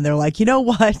time. And then they're like, you know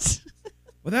what?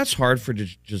 Well, that's hard for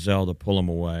Giselle to pull him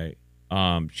away.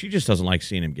 She just doesn't like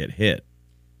seeing him get hit.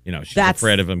 You know, she's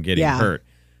afraid of him getting hurt.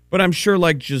 But I'm sure,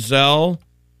 like Giselle,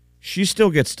 she still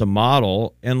gets to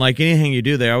model. And like anything you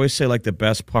do, they always say, like, the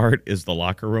best part is the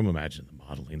locker room. Imagine the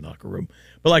modeling locker room.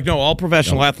 But, like, no, all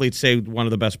professional athletes say one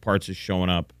of the best parts is showing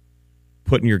up,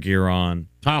 putting your gear on,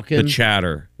 Talking. the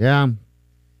chatter. Yeah.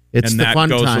 It's and the that fun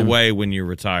goes time. away when you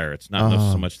retire. It's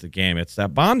not so much the game. It's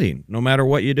that bonding, no matter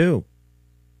what you do.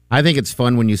 I think it's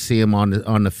fun when you see him on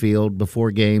the field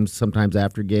before games, sometimes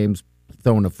after games,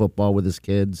 throwing a football with his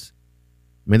kids.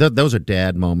 I mean, those are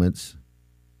dad moments.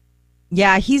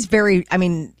 Yeah, he's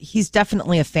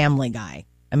definitely a family guy.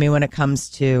 I mean, when it comes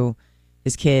to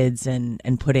his kids and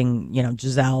putting,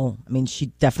 Giselle, I mean, she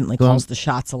definitely calls the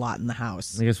shots a lot in the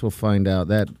house. I guess we'll find out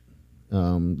that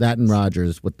and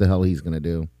Rogers, what the hell he's going to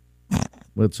do.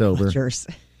 What's over? Rogers.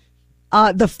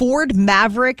 The Ford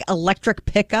Maverick electric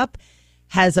pickup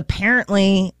has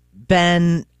apparently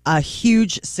been a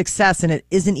huge success, and it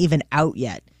isn't even out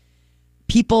yet.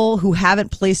 People who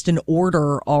haven't placed an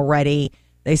order already,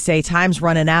 they say time's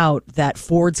running out, that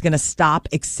Ford's going to stop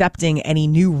accepting any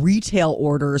new retail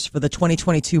orders for the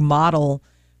 2022 model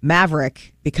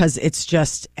Maverick because it's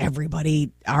just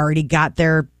everybody already got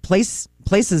their places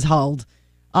held.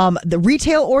 The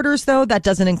retail orders, though, that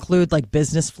doesn't include like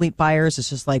business fleet buyers. It's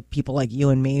just like people like you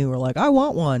and me who are like, I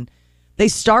want one. They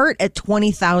start at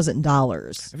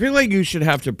 $20,000. I feel like you should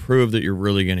have to prove that you're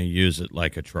really going to use it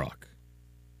like a truck,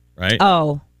 right?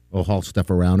 Oh. We'll haul stuff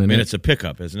around in I mean, it. it's a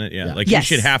pickup, isn't it? Yeah. Like Yes.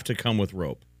 you should have to come with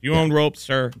rope. You own rope,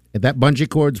 sir? And that bungee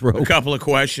cord's rope. A couple of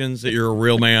questions that you're a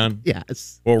real man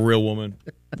Yes. or a real woman.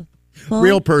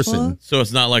 Real person. So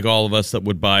it's not like all of us that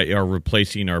would are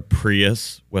replacing our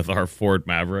Prius with our Ford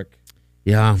Maverick.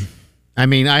 Yeah. I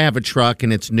mean, I have a truck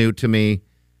and it's new to me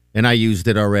and I used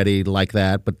it already like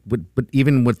that. But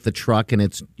even with the truck and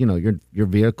it's, your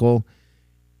vehicle,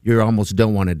 you almost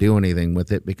don't want to do anything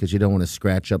with it because you don't want to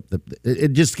scratch up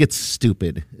it just gets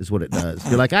stupid is what it does.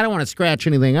 You're like, I don't want to scratch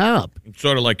anything up. It's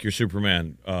sort of like your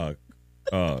Superman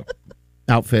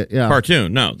Outfit, yeah.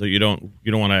 cartoon. No, that you don't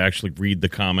want to actually read the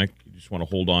comic. You just want to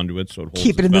hold on to it so it holds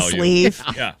Keep it its in the value. sleeve.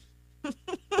 Yeah.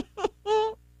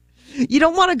 You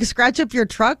don't want to scratch up your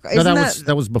truck? No, Isn't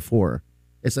that was before.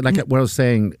 It's like what I was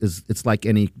saying is it's like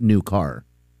any new car.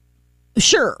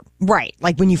 Sure, right.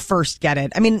 Like when you first get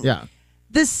it. I mean, Yeah.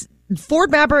 this Ford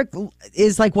Maverick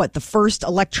is like what, the first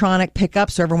electronic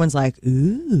pickup, so everyone's like,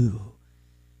 ooh.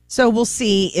 So we'll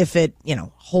see if it,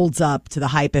 holds up to the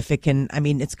hype, if it can. I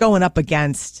mean, it's going up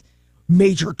against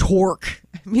major torque.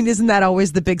 I mean, isn't that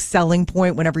always the big selling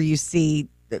point whenever you see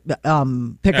pickup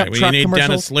Right, truck you need commercials?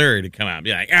 Dennis Leary to come out and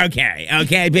be like,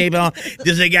 okay, people,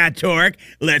 does it got torque?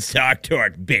 Let's talk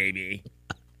torque, baby.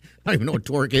 I don't even know what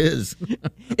torque is.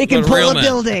 It can What pull real a men-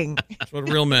 building. That's what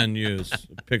real men use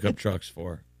pickup trucks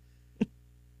for.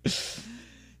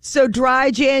 So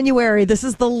dry January, this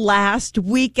is the last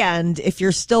weekend. If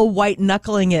you're still white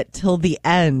knuckling it till the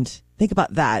end, think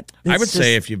about that. I would It's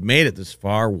say just- if you've made it this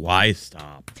far, why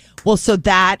stop? Well, so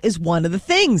that is one of the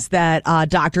things that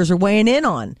doctors are weighing in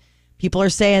on. People are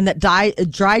saying that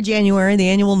dry January, the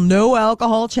annual no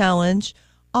alcohol challenge,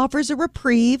 offers a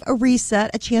reprieve, a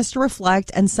reset, a chance to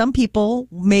reflect, and some people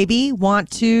maybe want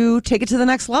to take it to the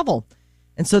next level.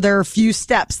 And so there are a few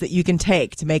steps that you can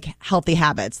take to make healthy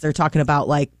habits. They're talking about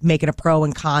like making a pro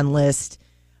and con list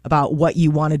about what you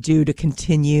want to do to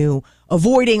continue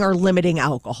avoiding or limiting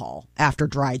alcohol after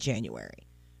dry January.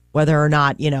 Whether or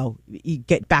not, you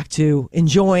get back to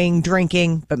enjoying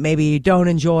drinking, but maybe you don't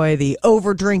enjoy the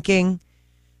over drinking.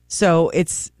 So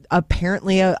it's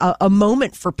apparently a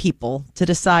moment for people to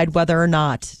decide whether or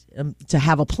not to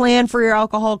have a plan for your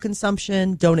alcohol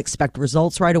consumption. Don't expect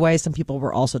results right away. Some people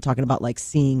were also talking about like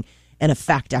seeing an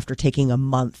effect after taking a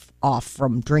month off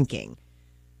from drinking.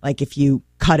 Like if you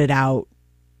cut it out,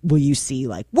 will you see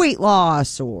like weight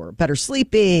loss or better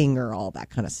sleeping or all that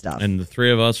kind of stuff? And the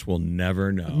three of us will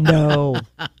never know. No.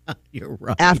 You're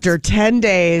right. After 10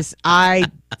 days, I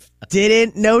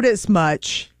didn't notice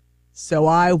much. So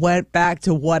I went back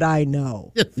to what I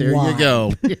know. There Why? you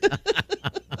go.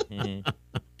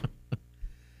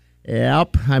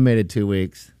 Yep, I made it 2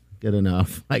 weeks. Good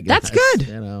enough, I guess. That's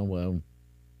good. Well,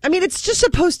 I mean, it's just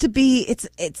supposed to be,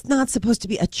 it's not supposed to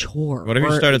be a chore. What if you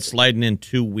or- started sliding in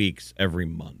 2 weeks every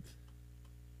month?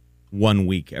 1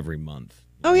 week every month.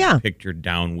 Oh, yeah. Picked your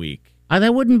down week.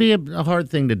 that wouldn't be a hard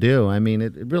thing to do. I mean,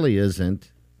 it really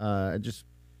isn't.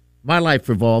 My life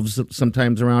revolves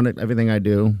sometimes around it, everything I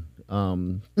do.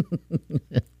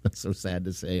 That's so sad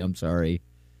to say. I'm sorry.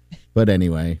 But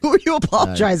anyway, Who are you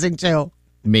apologizing to?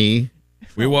 me.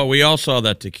 We all saw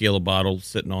that tequila bottle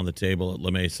sitting on the table at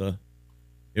La Mesa.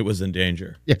 It was in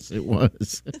danger. Yes, it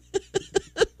was.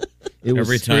 It was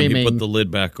Every time screaming. you put the lid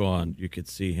back on, you could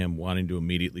see him wanting to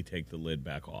immediately take the lid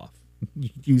back off.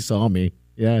 You saw me.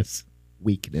 Yes.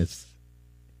 Weakness.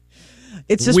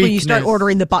 It's just when you start Weakness.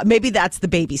 ordering the bottle. Maybe that's the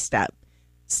baby step.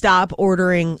 Stop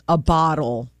ordering a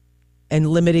bottle and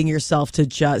limiting yourself to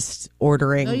just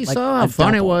ordering. You like, saw a how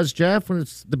fun it double. was, Jeff, when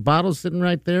it's the bottle's sitting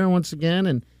right there once again,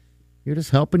 and you're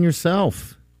just helping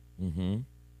yourself.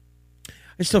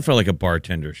 I still feel like a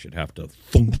bartender should have to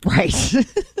thump, Right.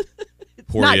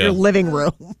 pour Not you your living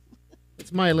room.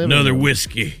 It's my living another room.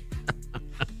 whiskey.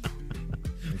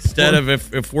 Instead of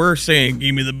if we're saying,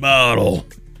 give me the bottle,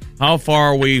 how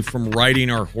far are we from riding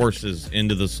our horses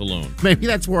into the saloon? Maybe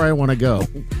that's where I want to go.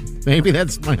 Maybe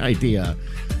that's my idea.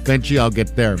 Eventually, I'll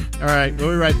get there. All right, we'll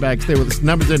be right back. Stay with us.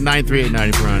 Numbers at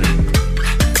 938-9400.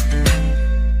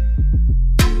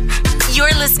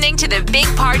 You're listening to the Big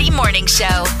Party Morning Show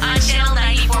on Channel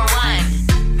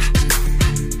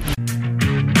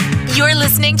 94.1. You're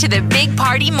listening to the Big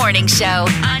Party Morning Show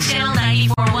on Channel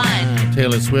 94.1.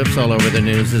 Taylor Swift's all over the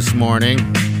news this morning.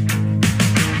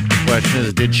 Question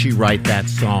is, did she write that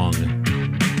song?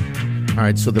 All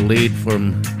right, so the lead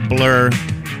from Blur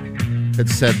had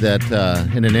said that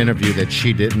in an interview that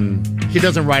she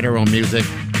doesn't write her own music,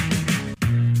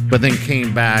 but then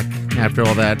came back after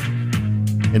all that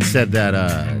and said that,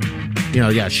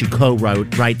 she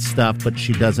writes stuff, but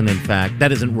she doesn't, in fact.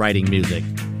 That isn't writing music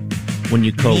when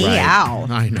you co-write. Meow.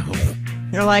 I know.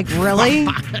 You're like, really?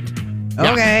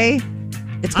 Okay.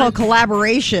 It's called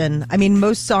collaboration. I mean,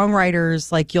 most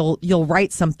songwriters, like you'll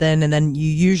write something and then you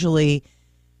usually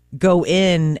go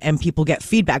in and people get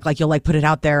feedback. Like you'll like put it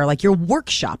out there, like you'll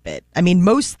workshop it. I mean,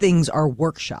 most things are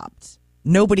workshopped.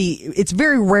 It's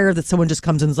very rare that someone just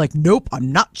comes in and is like, nope,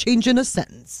 I'm not changing a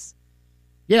sentence.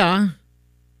 Yeah.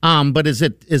 But is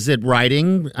it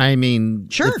writing? I mean,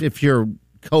 Sure. If you're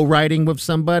co-writing with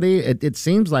somebody, it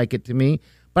seems like it to me.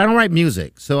 But I don't write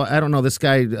music, so I don't know. This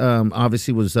guy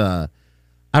obviously was.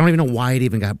 I don't even know why it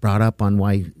even got brought up on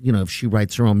why if she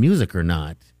writes her own music or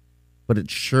not. But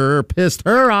it sure pissed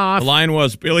her off. The line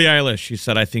was Billie Eilish. She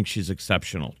said, I think she's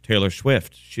exceptional. Taylor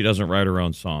Swift, she doesn't write her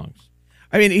own songs.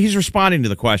 I mean, he's responding to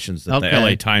the questions that the Okay.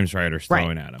 LA Times writer's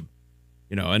throwing at him.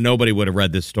 And nobody would have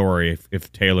read this story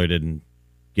if Taylor didn't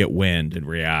get wind and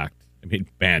react. I mean,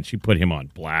 man, she put him on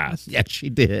blast. Yes, she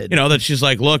did. That she's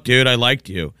like, look, dude, I liked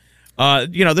you.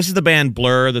 This is the band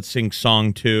Blur that sings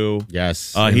Song 2.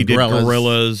 Yes, He and did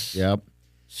Gorillaz. Yep.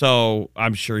 So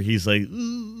I'm sure he's like,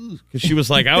 because she was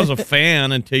like, I was a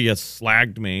fan until you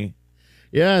slagged me.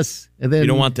 Yes, and then You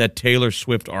don't want that Taylor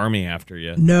Swift army after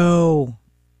you. No,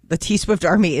 the T Swift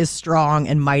army is strong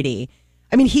and mighty.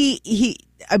 I mean, he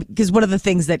because one of the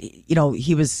things that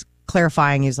he was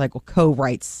clarifying is like, well,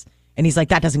 co-writes, and he's like,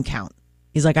 that doesn't count.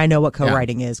 He's like, I know what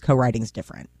co-writing is. Co-writing is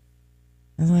different.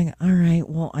 I was like, all right,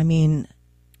 well, I mean,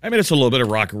 it's a little bit of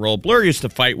rock and roll. Blur used to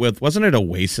fight with, wasn't it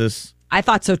Oasis? I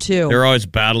thought so too. They were always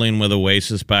battling with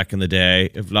Oasis back in the day.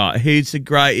 If not, who's the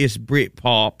greatest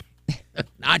Britpop?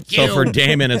 not you. So for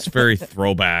Damon, it's very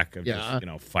throwback of Yeah.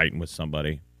 just, fighting with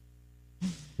somebody.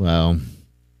 Well,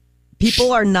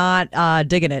 People are not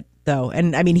digging it though,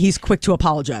 and I mean, he's quick to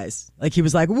apologize. Like he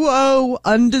was like, whoa,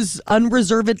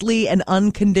 unreservedly and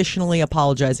unconditionally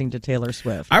apologizing to Taylor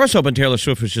Swift. I was hoping Taylor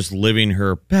Swift was just living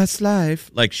her best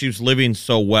life. Like she was living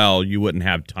so well, you wouldn't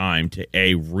have time to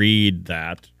read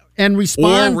that and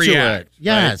respond or react. to it.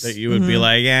 Yes. Right? That you would be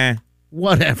like,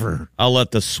 Whatever. I'll let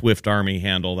the Swift Army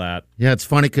handle that. Yeah, it's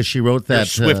funny because she wrote That that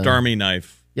Swift Army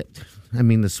knife. Yeah, I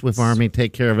mean, the Swift Army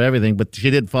take care of everything, but she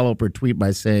did follow up her tweet by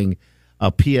saying,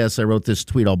 P.S. I wrote this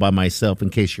tweet all by myself in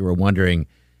case you were wondering.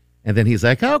 And then he's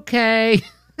like, okay.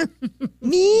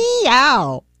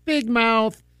 Meow. Big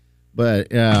mouth. But,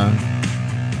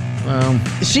 well,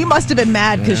 She must have been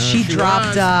mad because Yeah, she she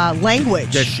dropped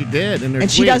language. yes, she did. In her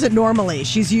And she tweet. does it normally.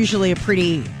 She's usually a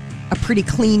pretty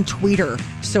clean tweeter.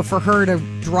 So for her to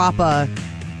drop a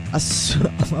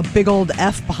big old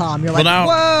F-bomb, you're like, now-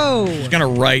 whoa. She's going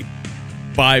to write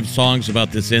 5 songs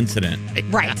about this incident.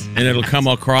 Right. And it'll come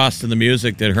across in the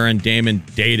music that her and Damon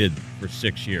dated for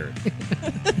 6 years.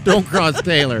 Don't cross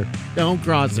Taylor. Don't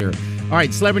cross her. All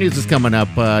right, celebrity news is coming up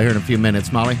here in a few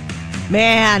minutes. Molly?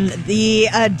 Man, the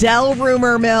Adele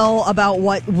rumor mill about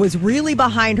what was really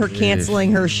behind her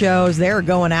canceling her shows, they're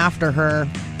going after her.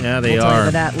 Yeah, they We'll are. tell you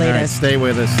about that All right, latest. stay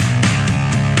with us.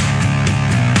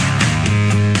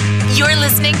 You're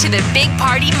listening to the Big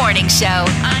Party Morning Show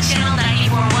on Channel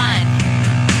 94.1.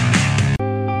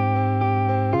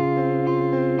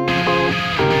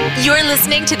 You're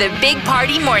listening to the Big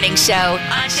Party Morning Show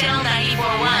on Channel 94.1.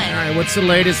 All right, what's the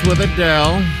latest with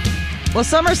Adele? Well,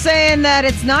 some are saying that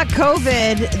it's not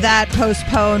COVID that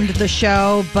postponed the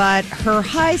show, but her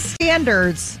high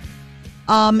standards.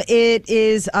 It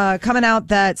is coming out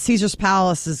that Caesar's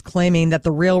Palace is claiming that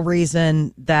the real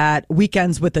reason that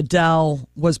Weekends with Adele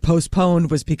was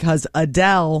postponed was because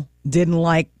Adele didn't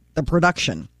like the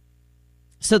production.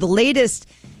 So the latest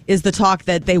is the talk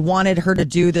that they wanted her to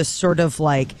do this sort of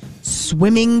like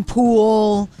swimming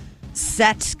pool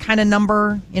set kind of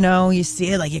number. You know, you see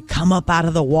it like you come up out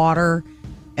of the water.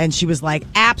 And she was like,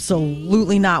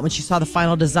 absolutely not. When she saw the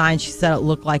final design, she said it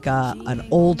looked like an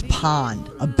old pond,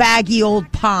 a baggy old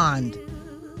pond,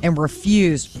 and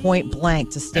refused point blank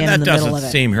to stand in the middle of it. That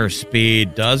doesn't seem her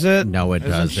speed, does it? No, it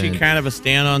doesn't. Isn't she kind of a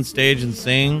stand on stage and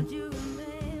sing?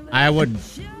 I would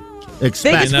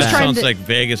expect And that was trying sounds to- like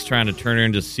Vegas trying to turn her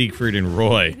into Siegfried and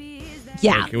Roy.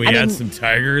 Yeah. Like, can we I add mean, some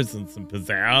tigers and some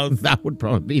pizzazz? that would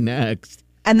probably be next.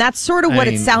 and that's sort of what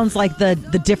I it mean- sounds like the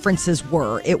differences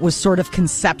were. It was sort of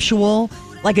conceptual.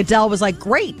 Like Adele was like,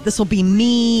 great, this will be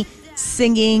me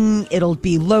singing. It'll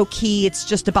be low key. It's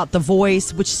just about the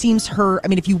voice, which seems her. I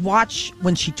mean, if you watch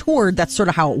when she toured, that's sort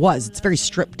of how it was. It's very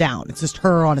stripped down. It's just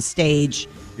her on a stage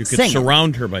You could singing.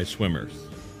 surround her by swimmers.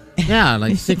 Yeah,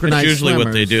 like synchronized That's usually what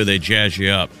they swimmers. do. They jazz you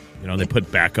up. You know, they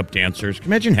put backup dancers. Can you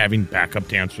imagine having backup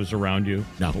dancers around you?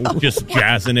 No. Just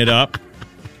jazzing it up.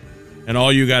 And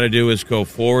all you got to do is go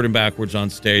forward and backwards on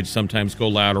stage, sometimes go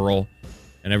lateral.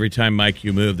 And every time, Mike,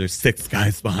 you move, there's 6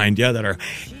 guys behind you that are,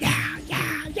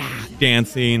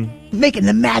 dancing. Making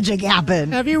the magic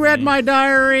happen. Have you read my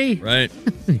diary? Right?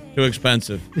 Too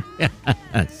expensive.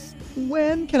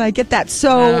 When can I get that? So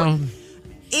Well,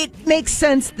 it makes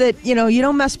sense that, you know, you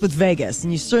don't mess with Vegas,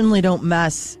 and you certainly don't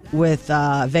mess with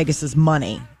Vegas's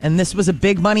money. And this was a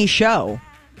big money show.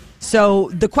 So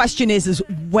the question is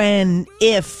when,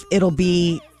 if it'll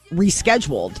be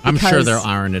rescheduled. I'm sure because- they'll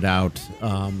iron it out.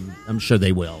 I'm sure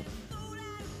they will.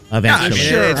 Yeah, I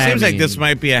Eventually. mean, it seems like mean, this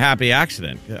might be a happy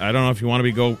accident. I don't know if you want to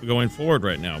be going forward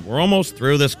right now. We're almost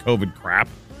through this COVID crap.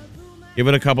 Give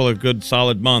it a couple of good,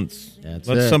 solid months. That's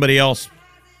Let it. somebody else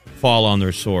fall on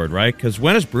their sword, right? Because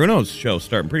when is Bruno's show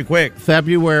starting? Pretty quick.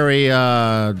 February,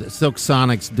 Silk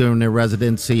Sonics doing their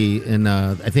residency in,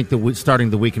 I think, starting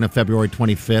the weekend of February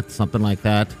 25th, something like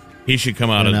that. He should come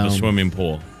out I of the know. swimming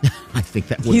pool. I think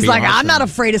that would He's be like, I'm awesome. not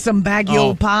afraid of some baggy Oh.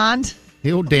 old pond.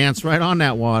 He'll dance right on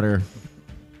that water.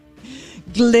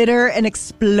 Glitter and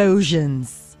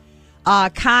explosions.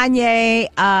 Kanye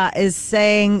is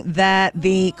saying that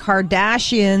the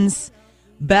Kardashians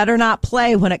better not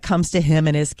play when it comes to him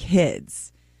and his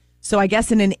kids. So I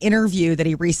guess in an interview that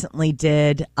he recently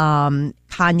did,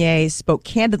 Kanye spoke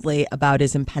candidly about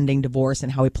his impending divorce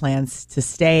and how he plans to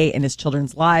stay in his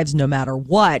children's lives no matter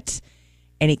what.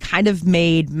 And he kind of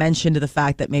made mention to the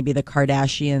fact that maybe the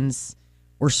Kardashians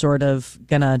were sort of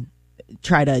going to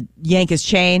try to yank his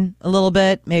chain a little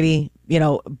bit, maybe, you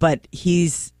know, but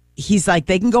he's like,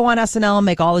 they can go on SNL and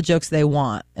make all the jokes they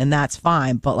want, and that's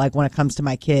fine. But like when it comes to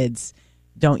my kids,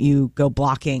 don't you go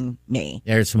blocking me.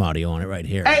 There's some audio on it right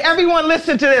here. Hey, everyone,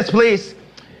 listen to this, please.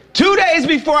 2 days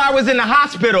before I was in the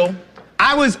hospital,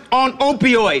 I was on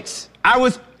opioids. I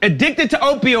was addicted to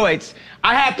opioids.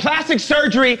 I had plastic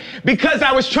surgery because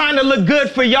I was trying to look good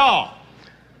for y'all.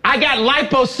 I got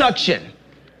liposuction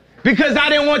because I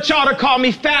didn't want y'all to call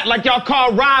me fat like y'all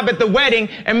called Rob at the wedding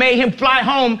and made him fly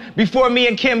home before me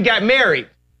and Kim got married.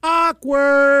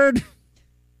 Awkward.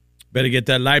 Better get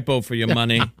that lipo for your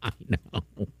money. I know.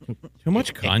 Too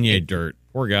much Kanye dirt.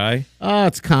 Poor guy. Oh,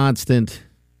 it's constant.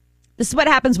 This is what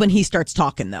happens when he starts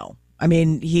talking, though. I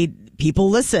mean, people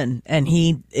listen, and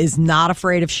he is not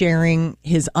afraid of sharing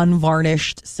his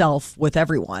unvarnished self with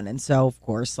everyone. And so, of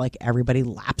course, like everybody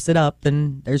laps it up,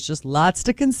 and there's just lots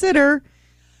to consider.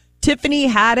 Tiffany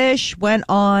Haddish went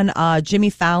on Jimmy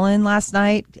Fallon last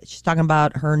night. She's talking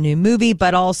about her new movie,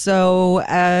 but also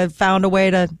found a way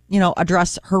to, you know,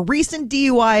 address her recent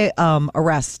DUI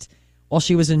arrest while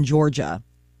she was in Georgia.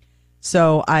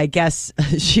 So I guess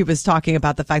she was talking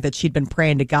about the fact that she'd been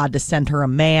praying to God to send her a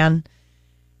man.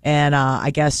 And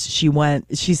I guess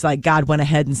she's like, God went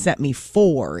ahead and sent me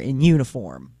 4 in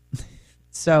uniform.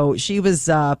 So she was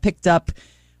picked up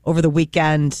over the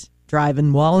weekend,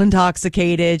 driving while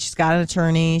intoxicated. She's got an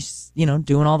attorney. She's, you know,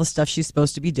 doing all the stuff she's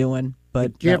supposed to be doing.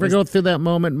 But Did you ever go through that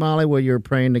moment, Molly, where you're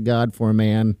praying to God for a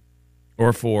man?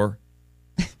 Or 4.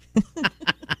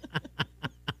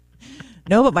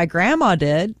 No, but my grandma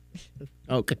did.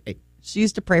 Okay. She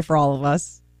used to pray for all of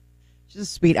us. She's a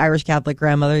sweet Irish Catholic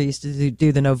grandmother. Used to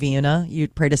do the novena.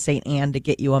 You'd pray to St. Anne to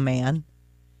get you a man.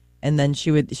 And then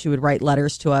she would write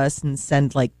letters to us and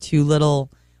send like 2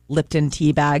 little Lipton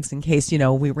tea bags in case,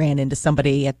 we ran into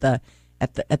somebody at the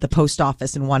post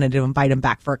office and wanted to invite him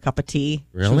back for a cup of tea.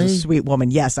 Really? She was a sweet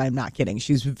woman. Yes, I'm not kidding.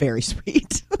 She was very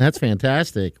sweet. That's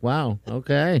fantastic. Wow.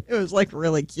 Okay. It was like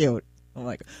really cute. I'm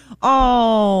like,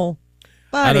 oh,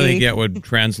 buddy. I don't think it would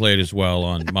translate as well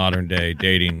on modern day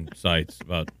dating sites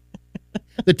about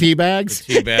The tea bags?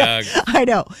 tea bag. I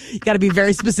know. You got to be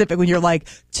very specific when you're like,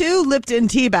 2 Lipton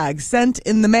tea bags sent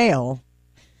in the mail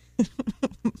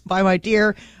by my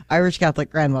dear Irish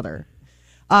Catholic grandmother.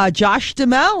 Josh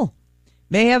Duhamel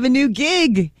may have a new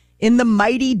gig in the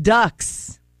Mighty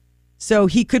Ducks. So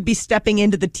he could be stepping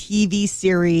into the TV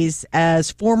series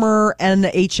as former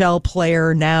NHL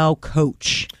player, now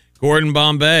coach. Gordon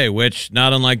Bombay, which,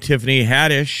 not unlike Tiffany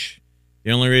Haddish,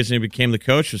 the only reason he became the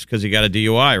coach was because he got a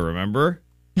DUI, remember?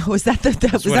 Was that the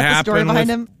story behind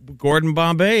him? Gordon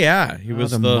Bombay, yeah. He was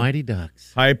the Mighty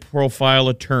Ducks. high-profile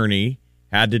attorney,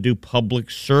 had to do public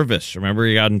service. Remember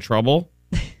he got in trouble?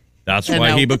 That's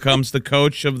why he becomes the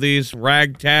coach of these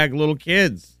ragtag little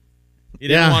kids. He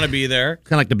didn't want to be there.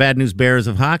 Kind of like the Bad News Bears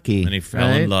of hockey. And he fell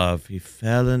in love. He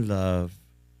fell in love.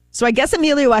 So I guess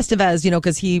Emilio Estevez,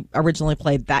 because he originally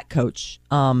played that coach,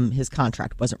 his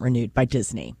contract wasn't renewed by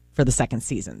Disney for the second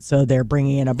season. So they're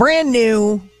bringing in a brand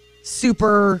new,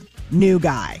 super new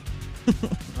guy.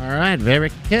 All right, very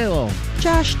cool.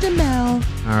 Josh Duhamel.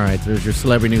 All right, there's your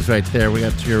celebrity news right there. We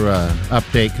got your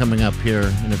update coming up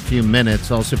here in a few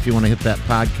minutes. Also, if you want to hit that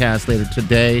podcast later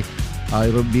today,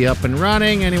 it'll be up and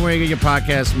running anywhere you get your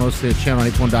podcast, mostly at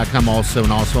channel94.com also,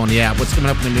 and also on the app. What's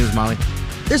coming up in the news, Molly?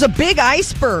 There's a big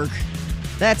iceberg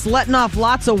that's letting off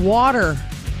lots of water.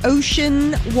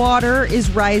 Ocean water is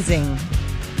rising.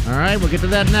 All right, we'll get to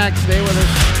that next. Stay with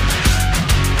us.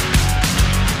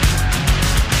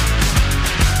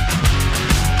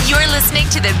 You're listening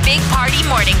to the Big Party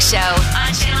Morning Show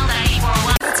on Channel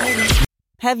 94.1.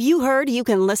 Have you heard you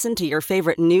can listen to your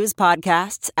favorite news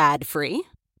podcasts ad-free?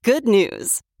 Good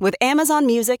news. With Amazon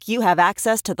Music, you have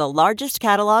access to the largest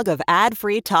catalog of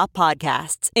ad-free top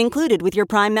podcasts included with your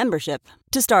Prime membership.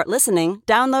 To start listening,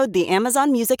 download the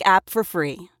Amazon Music app for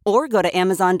free or go to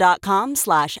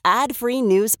amazon.com/ad-free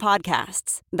news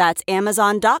podcasts. That's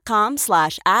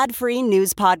amazon.com/ad-free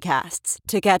news podcasts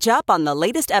to catch up on the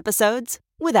latest episodes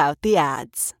without the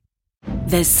ads.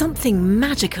 There's something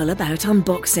magical about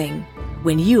unboxing.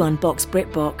 When you unbox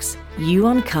BritBox, you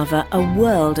uncover a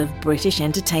world of British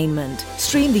entertainment.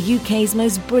 Stream the UK's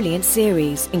most brilliant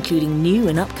series, including new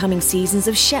and upcoming seasons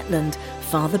of Shetland,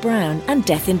 Father Brown, and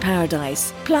Death in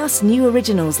Paradise. Plus new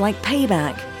originals like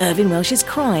Payback, Irving Welsh's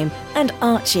Crime, and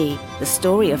Archie, the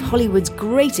story of Hollywood's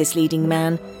greatest leading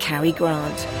man, Cary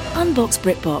Grant. Unbox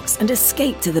BritBox and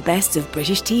escape to the best of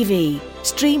British TV.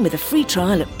 Stream with a free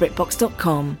trial at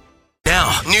BritBox.com.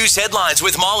 Now, news headlines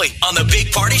with Molly on the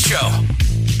Big Party Show.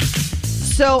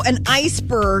 So an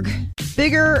iceberg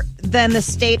bigger than the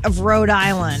state of Rhode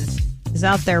Island is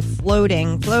out there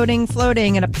floating,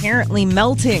 and apparently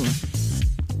melting.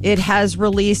 It has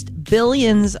released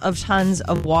billions of tons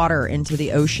of water into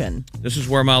the ocean. This is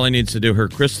where Molly needs to do her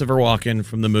Christopher Walken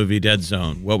from the movie Dead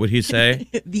Zone. What would he say?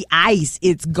 The ice,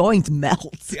 it's going to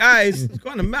melt. The ice is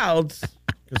going to melt.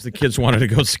 Because the kids wanted to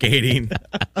go skating.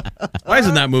 Why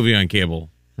isn't that movie on cable?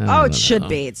 Oh, it should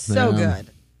be. It's so good.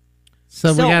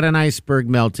 So we got an iceberg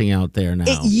melting out there now.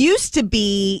 It used to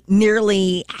be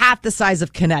nearly half the size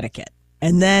of Connecticut,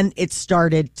 and then it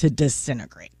started to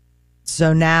disintegrate.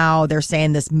 So now they're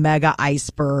saying this mega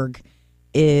iceberg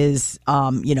is,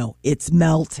 it's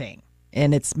melting,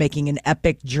 and it's making an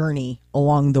epic journey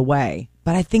along the way.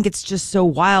 But I think it's just so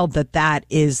wild that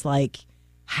is like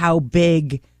how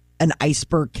big an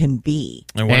iceberg can be.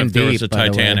 And what if there was a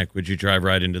Titanic? Would you drive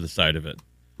right into the side of it?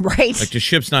 Right. Like, do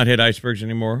ships not hit icebergs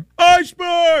anymore?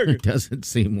 Iceberg! It doesn't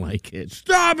seem like it.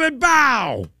 Stop and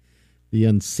bow! The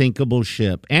unsinkable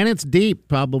ship. And it's deep,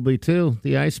 probably, too,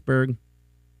 the iceberg.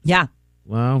 Yeah.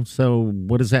 Well, so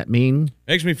what does that mean?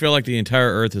 Makes me feel like the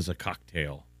entire Earth is a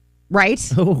cocktail. Right?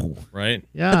 Oh. Right?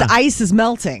 Yeah. But the ice is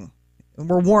melting.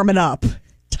 We're warming up.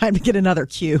 Time to get another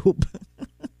cube.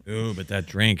 Ooh, but that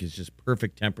drink is just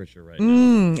perfect temperature right now.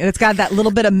 And it's got that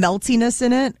little bit of meltiness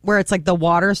in it where it's like the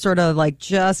water sort of like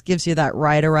just gives you that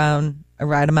right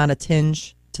amount of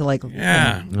tinge to like.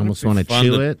 Yeah. I almost want to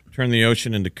chew it. Turn the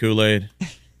ocean into Kool-Aid.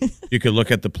 You could look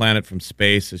at the planet from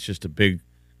space. It's just a big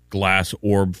glass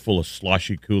orb full of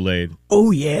sloshy Kool-Aid.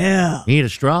 Oh, yeah. Need a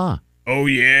straw. Oh,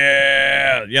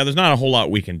 yeah. Yeah, there's not a whole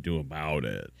lot we can do about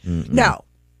it. No,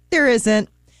 there isn't.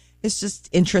 It's just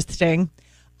interesting.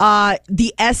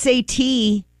 The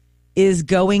SAT is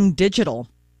going digital.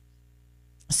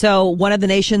 So one of the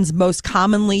nation's most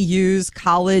commonly used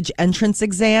college entrance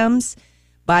exams,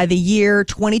 By the year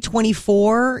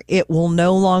 2024, it will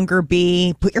no longer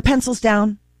be put your pencils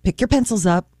down, pick your pencils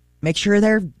up, make sure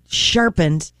they're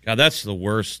sharpened. God, that's the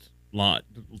worst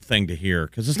thing to hear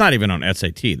because it's not even on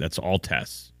SAT. That's all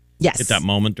tests. Yes. At that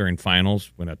moment during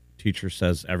finals when a teacher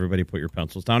says, everybody put your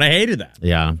pencils down. I hated that.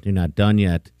 Yeah, you're not done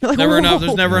yet. Like,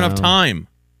 There's never enough time.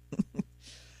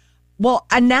 Well,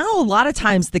 and now a lot of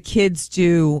times the kids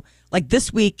do, like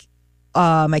this week,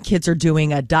 my kids are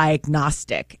doing a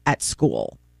diagnostic at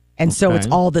school. And so it's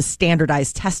all the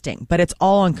standardized testing, but it's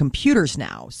all on computers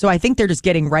now. So I think they're just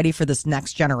getting ready for this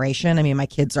next generation. I mean, my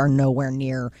kids are nowhere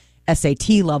near SAT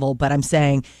level, but I'm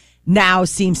saying now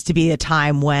seems to be a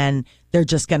time when they're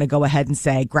just going to go ahead and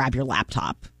say, grab your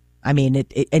laptop. I mean,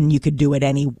 and you could do it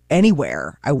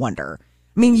anywhere, I wonder.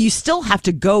 I mean, you still have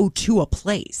to go to a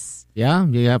place. Yeah,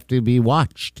 you have to be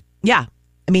watched. Yeah.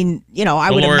 I mean, you know,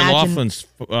 I would imagine.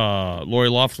 Lori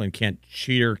Loughlin can't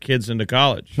cheat her kids into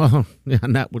college. Well, yeah,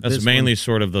 that's mainly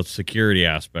sort of the security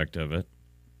aspect of it.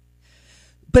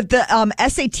 But the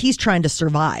SAT's trying to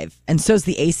survive, and so's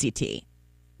the ACT.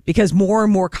 Because more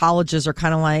and more colleges are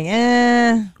kind of like,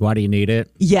 why do you need it?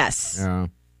 Yes. Yeah.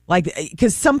 Like,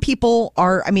 because some people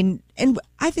are, I mean, and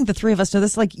I think the three of us know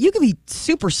this, like, you can be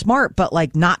super smart, but,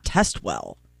 like, not test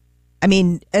well. I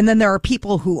mean, and then there are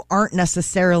people who aren't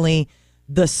necessarily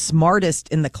the smartest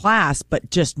in the class, but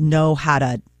just know how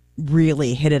to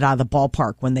really hit it out of the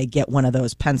ballpark when they get one of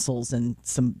those pencils and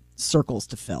some circles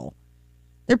to fill.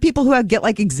 There are people who get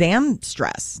like exam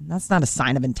stress. That's not a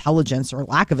sign of intelligence or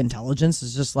lack of intelligence.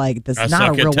 It's just like, this is not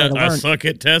a real way to learn. I suck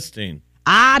at testing.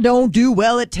 I don't do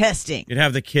well at testing. You'd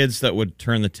have the kids that would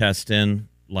turn the test in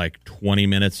like 20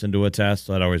 minutes into a test.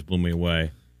 That always blew me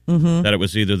away. Mm-hmm. That it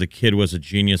was either the kid was a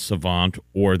genius savant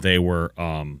or they were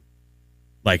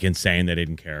like insane. They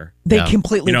didn't care. They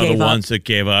completely gave up. The ones that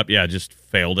gave up, just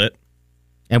failed it.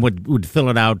 And would fill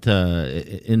it out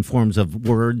in forms of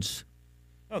words.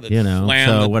 Oh,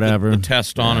 so whatever. The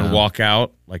test on and walk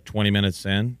out like 20 minutes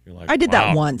in. You're like, I did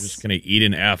that once. I'm just going to eat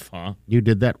an F, huh? You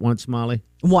did that once, Molly?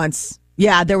 Once.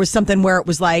 Yeah, there was something where it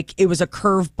was like, it was a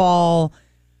curveball.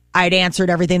 I'd answered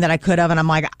everything that I could have. And I'm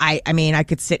like, I mean, I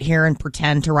could sit here and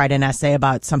pretend to write an essay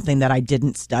about something that I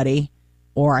didn't study.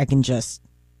 Or I can just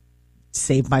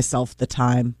save myself the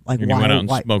time. Like, you went out and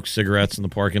smoked cigarettes in the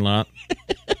parking lot.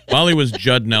 Molly was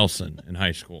Judd Nelson in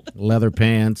high school. Leather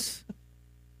pants.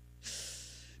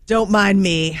 Don't mind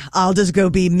me. I'll just go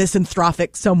be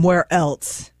misanthropic somewhere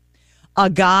else. A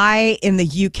guy in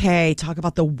the UK, talk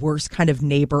about the worst kind of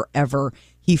neighbor ever.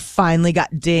 He finally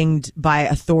got dinged by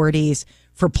authorities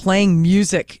for playing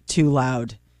music too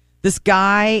loud. This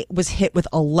guy was hit with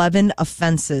 11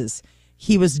 offenses.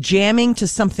 He was jamming to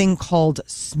something called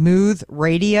smooth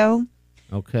radio.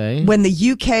 Okay. When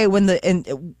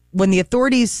the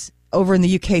authorities over in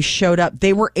the UK showed up,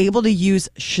 they were able to use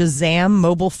Shazam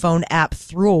mobile phone app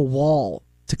through a wall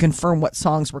to confirm what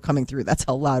songs were coming through. That's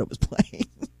how loud it was playing.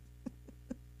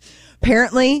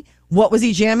 Apparently, what was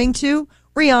he jamming to?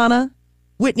 Rihanna,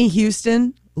 Whitney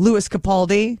Houston, Louis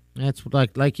Capaldi. That's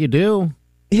like you do.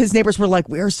 His neighbors were like,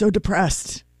 we are so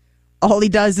depressed. All he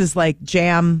does is like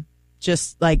jam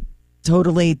just like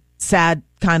totally sad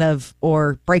kind of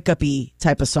or breakup-y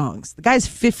type of songs. The guy's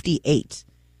 58.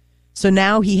 So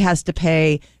now he has to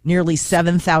pay nearly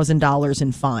 $7,000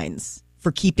 in fines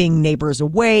for keeping neighbors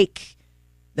awake.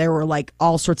 There were like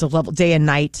all sorts of levels, day and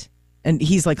night. And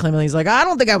he's like claiming, he's like, I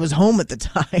don't think I was home at the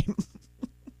time.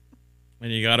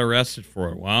 And you got arrested for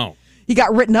it. Wow. He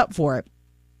got written up for it.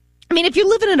 I mean, if you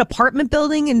live in an apartment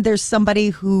building and there's somebody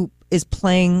who is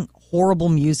playing horrible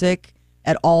music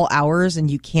at all hours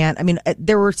and you can't, I mean,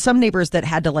 there were some neighbors that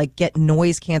had to like get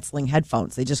noise canceling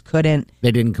headphones. They just couldn't.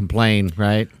 They didn't complain,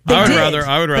 right? I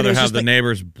would rather have the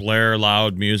neighbors blare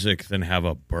loud music than have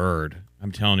a bird.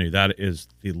 I'm telling you, that is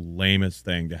the lamest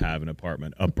thing to have in an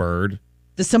apartment. A bird.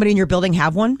 Does somebody in your building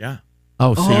have one? Yeah.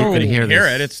 Oh, so you're going to hear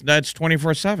this. That's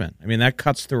 24/7. I mean, that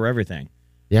cuts through everything.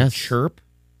 Yes. Chirp.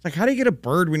 It's like, how do you get a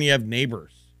bird when you have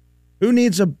neighbors? Who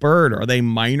needs a bird? Are they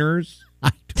minors?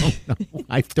 I don't know.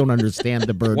 I don't understand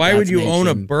the bird. Why would you own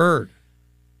a bird?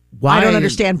 Why? I don't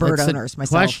understand bird owners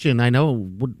myself. Question. I know.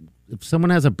 If someone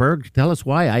has a bird, tell us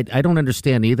why. I don't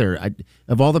understand either.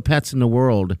 Of all the pets in the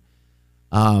world,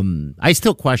 I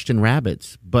still question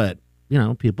rabbits, but you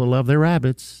know, people love their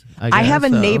rabbits. I have a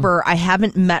neighbor. I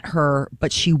haven't met her,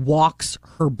 but she walks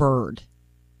her bird.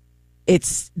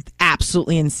 It's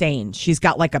absolutely insane. She's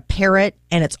got like a parrot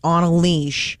and it's on a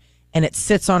leash and it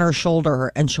sits on her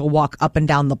shoulder and she'll walk up and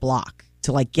down the block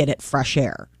to like get it fresh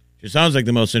air. She sounds like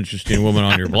the most interesting woman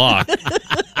on your block.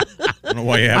 I don't know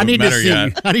why you haven't met her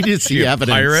yet. I need to see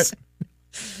evidence. Pirate?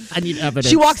 I need evidence.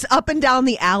 She walks up and down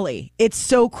the alley. It's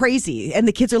so crazy. And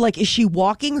the kids are like, is she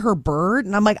walking her bird?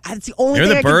 And I'm like, that's the only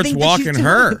Maybe thing the I can bird's think that walking she's doing.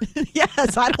 her.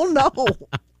 Yes, I don't know.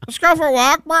 Let's go for a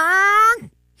walk, Brock.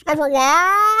 Let's go for a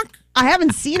walk. I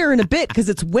haven't seen her in a bit because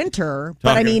it's winter.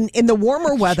 But I mean, in the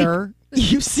warmer weather,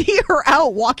 you see her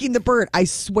out walking the bird. I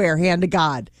swear, hand to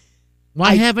God.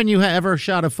 Why haven't you ever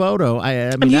shot a photo?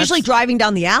 I mean, I'm usually driving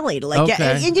down the alley to like get,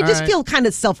 Okay, and you just all right. feel kind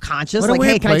of self-conscious. What a Like,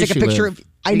 weird hey, can I place take a you picture live. of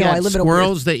I You know, got I live in a weird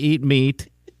squirrels that eat meat.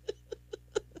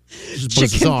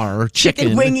 Just bizarre.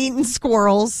 chicken wing eating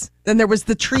squirrels. Then there was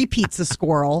the tree pizza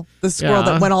squirrel, the squirrel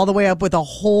Yeah. that went all the way up with a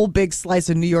whole big slice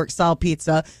of New York style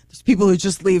pizza. There's people who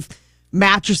just leave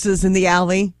mattresses in the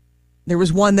alley. There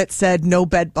was one that said no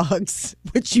bed bugs,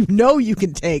 which you know you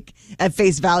can take at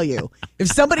face value. If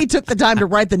somebody took the time to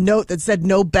write the note that said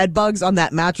no bed bugs on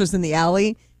that mattress in the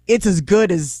alley, it's as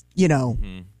good as, a That's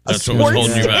what was sports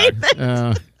holding you back.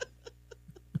 statement.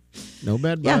 No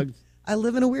bed Yeah. bugs. I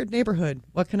live in a weird neighborhood.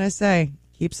 What can I say?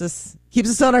 Keeps us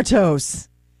on our toes.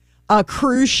 A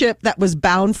cruise ship that was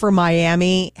bound for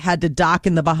Miami had to dock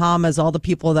in the Bahamas. All the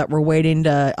people that were waiting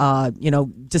to,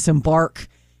 disembark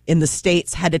in the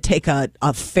States had to take a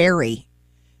ferry.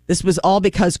 This was all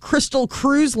because Crystal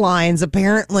Cruise Lines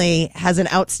apparently has an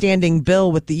outstanding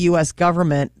bill with the U.S.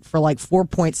 government for like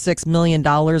 $4.6 million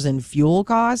in fuel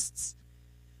costs.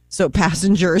 So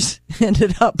passengers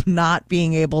ended up not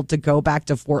being able to go back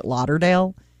to Fort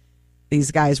Lauderdale.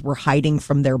 These guys were hiding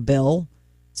from their bill.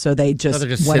 So they just, They're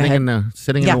just went sitting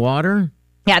ahead. in the water.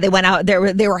 Yeah, they went out.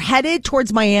 They were headed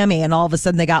towards Miami, and all of a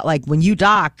sudden they got like, when you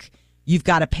dock, you've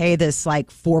got to pay this like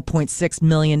 $4.6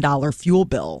 million fuel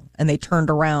bill. And they turned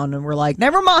around and were like,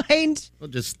 never mind. We'll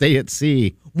just stay at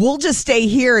sea. We'll just stay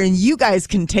here, and you guys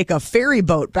can take a ferry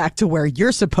boat back to where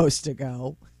you're supposed to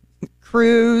go.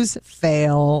 Cruise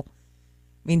fail.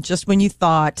 I mean, just when you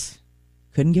thought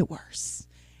couldn't get worse.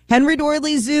 Henry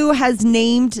Dorley Zoo has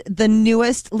named the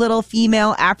newest little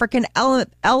female African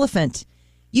elephant,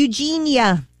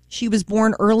 Eugenia. She was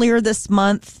born earlier this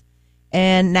month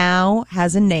and now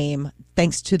has a name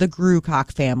thanks to the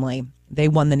Grucock family. They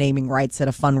won the naming rights at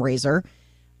a fundraiser.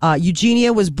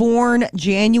 Eugenia was born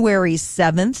January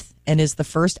 7th and is the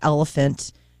first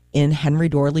elephant in Henry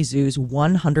Dorley Zoo's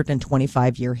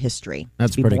 125-year history.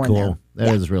 That's to be pretty born cool. there.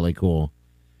 That is really cool.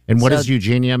 And what So- does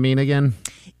Eugenia mean again?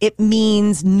 It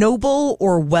means noble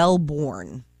or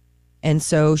well-born. And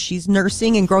so she's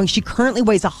nursing and growing. She currently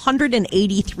weighs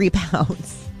 183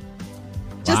 pounds.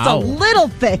 Just Wow. a little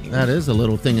thing. That is a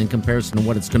little thing in comparison to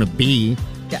what it's going to be.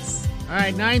 Yes. All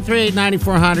right,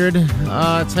 938-9400.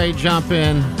 That's how you jump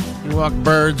in. You walk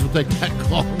birds. We'll take that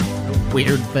call. A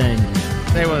weird thing.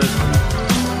 Stay with us.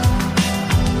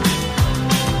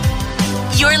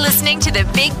 You're listening to the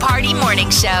Big Party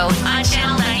Morning Show on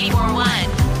Channel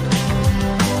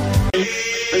 94.1.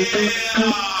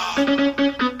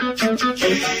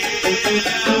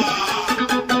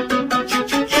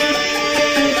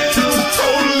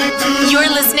 You're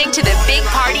listening to the Big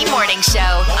Party Morning Show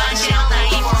on Channel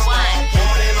 94.1.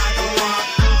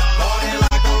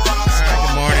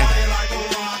 Good morning.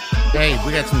 Hey,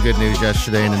 we got some good news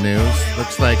yesterday in the news.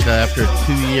 Looks like after a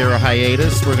 2-year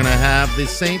hiatus, we're going to have the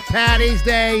St. Paddy's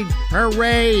Day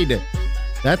Parade.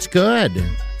 That's good.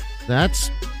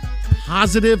 That's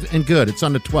positive and good. It's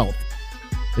on the 12th.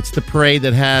 It's the parade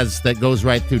that goes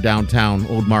right through downtown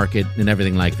Old Market and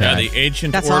everything like that. Yeah, the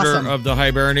Ancient That's Order awesome. of the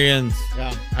Hibernians.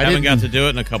 Yeah. I haven't got to do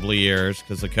it in a couple of years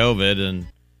because of COVID,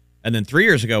 and then 3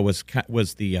 years ago was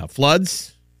the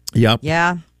floods. Yep.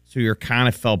 Yeah. So you kind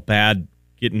of felt bad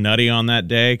getting nutty on that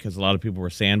day because a lot of people were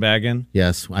sandbagging.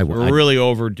 Yes, I will. We're really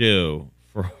overdue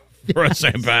for a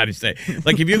St. Paddy's Day.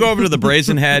 Like if you go over to the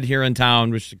Brazen Head here in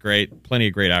town, which is great, plenty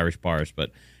of great Irish bars,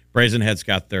 but Brazen Head's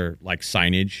got their like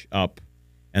signage up,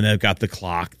 and they've got the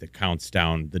clock that counts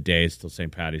down the days till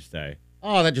St. Paddy's Day.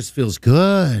 Oh, that just feels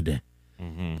good.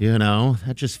 You know,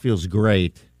 that just feels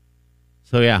great.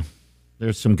 So, yeah,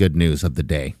 there's some good news of the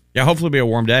day. Yeah, hopefully it'll be a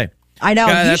warm day. I know.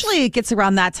 Yeah, that's- Usually it gets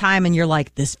around that time and you're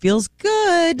like, this feels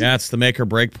good. Yeah, it's the make or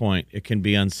break point. It can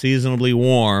be unseasonably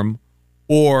warm,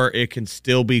 or it can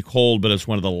still be cold, but it's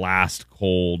one of the last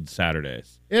cold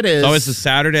Saturdays. It is. So it's the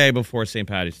Saturday before St.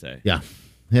 Paddy's Day. Yeah,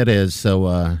 it is.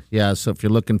 So, so if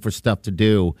you're looking for stuff to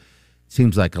do,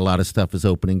 seems like a lot of stuff is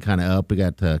opening kind of up. We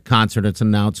got concerts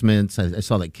announcements. I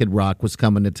saw that Kid Rock was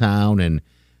coming to town, and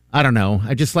I don't know.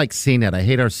 I just like seeing it. I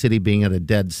hate our city being at a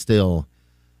dead still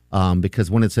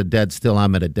because when it's a dead still,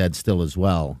 I'm at a dead still as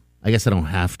well. I guess I don't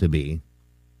have to be.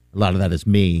 A lot of that is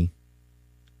me.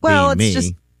 Well, being it's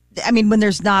me. just, I mean, when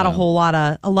there's not a whole lot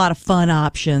of fun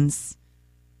options,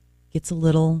 gets a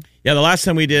little. Yeah, the last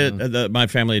time we did, my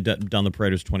family had done the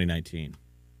parade was 2019.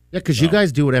 Yeah, because you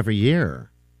guys do it every year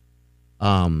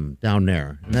down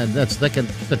there. And that's like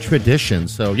the tradition.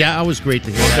 So, yeah, it was great to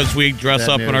hear that. Because we dress that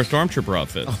up in news. our stormtrooper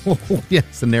outfits. Oh,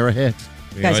 yes, and they're a hit.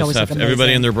 We Guys always always look everybody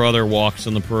amazing. and their brother walks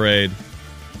in the parade.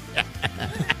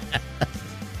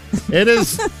 It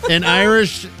is an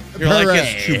Irish You're like, parade.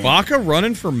 is Chewbacca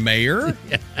running for mayor?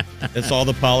 It's all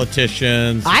the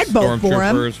politicians, I'd vote for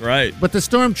him. stormtroopers, right? But the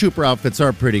stormtrooper outfits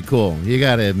are pretty cool. You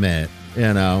got to admit,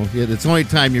 it's the only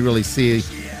time you really see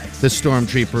the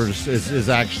stormtroopers is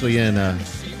actually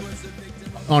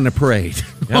on the parade,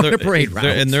 on the parade route.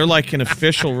 And they're like an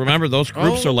official. Remember, those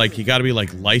groups are like you got to be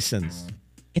like licensed.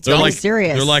 It's They're really like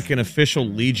serious. They're like an official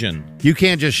legion. You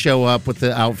can't just show up with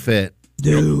the outfit.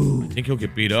 I think you'll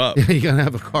get beat up. You're gonna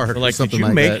have a card They're or like, something did you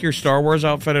like make that. your Star Wars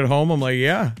outfit at home? I'm like,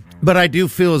 yeah. But I do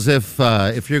feel as if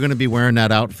you're going to be wearing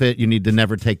that outfit, you need to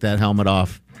never take that helmet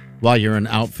off while you're in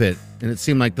outfit. And it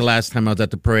seemed like the last time I was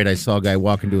at the parade, I saw a guy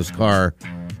walk into his car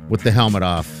with the helmet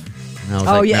off. And I was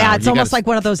like, yeah, no, it's you almost gotta- like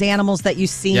one of those animals that you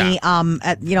see, at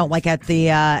like at the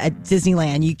at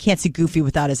Disneyland. You can't see Goofy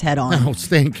without his head on. No,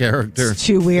 stay in character. It's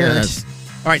too weird. Yes.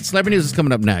 All right, celebrity news is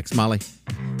coming up next, Molly.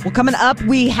 Well, coming up,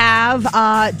 we have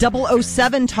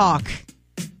 007 talk.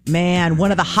 Man,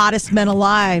 one of the hottest men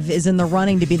alive is in the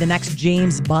running to be the next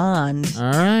James Bond. All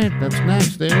right, that's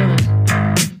next. There it is.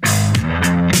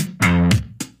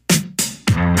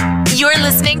 You're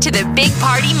listening to the Big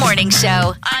Party Morning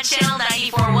Show on Channel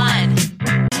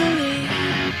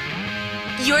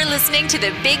 94.1. You're listening to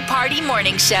the Big Party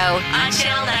Morning Show on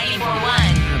Channel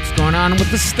 94.1. What's going on with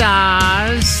the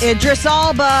stars? Idris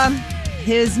Elba,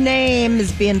 his name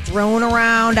is being thrown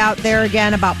around out there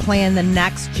again about playing the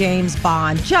next James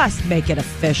Bond. Just make it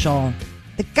official.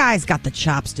 The guy's got the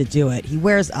chops to do it. He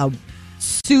wears a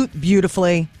suit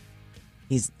beautifully.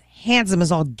 He's handsome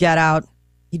as all get out.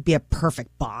 He'd be a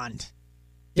perfect Bond.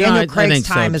 Yeah, Daniel I Craig's think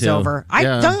so, time is too. over.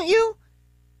 Yeah. Don't you?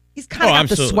 He's kind of got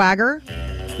the absolutely. swagger.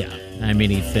 Yeah, I mean,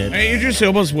 he fit. Hey, Idris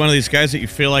Elba's one of these guys that you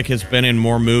feel like has been in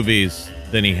more movies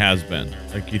than he has been.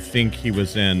 Like you think he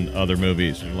was in other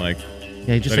movies. You're like,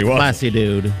 Yeah, he's just But a he was. classy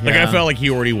dude. like Yeah. I felt like he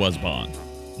already was Bond,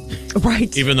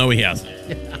 Right. even though he hasn't.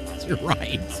 You're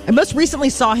right. I most recently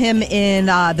saw him in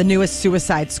the newest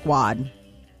Suicide Squad.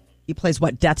 He plays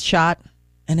Deathshot,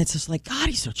 and it's just like, God,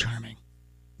 he's so charming.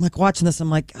 I'm like watching this, I'm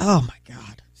like, oh my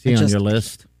God. See It on just- your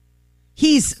list?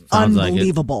 He's Sounds like it.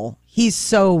 unbelievable. He's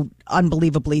so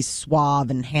unbelievably suave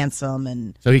and handsome,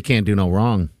 and So he can't do no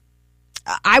wrong.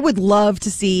 I would love to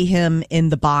see him in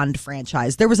the Bond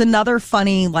franchise. There was another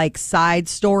funny side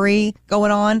story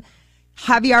going on.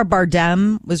 Javier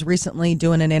Bardem was recently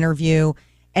doing an interview,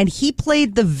 and he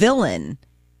played the villain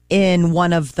in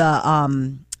one of the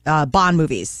Bond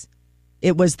movies.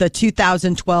 It was the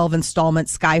 2012 installment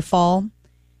Skyfall,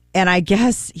 and I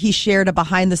guess he shared a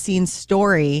behind-the-scenes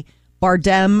story.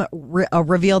 Bardem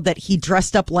revealed that he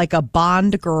dressed up like a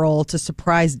Bond girl to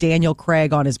surprise Daniel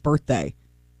Craig on his birthday.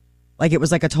 Like it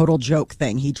was like a total joke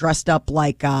thing. He dressed up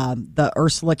like the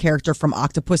Ursula character from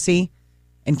Octopussy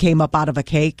and came up out of a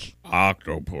cake.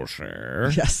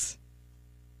 Octopussy. Yes.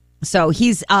 So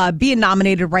he's being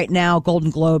nominated right now, Golden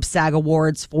Globe, SAG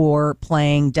Awards, for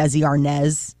playing Desi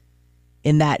Arnaz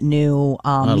in that new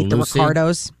Meet the Lucy?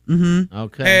 Ricardos.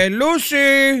 Okay. Hey,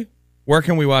 Lucy. Where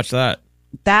can we watch that?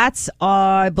 That's,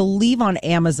 I believe, on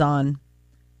Amazon,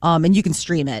 and you can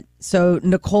stream it. So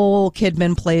Nicole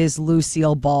Kidman plays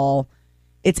Lucille Ball.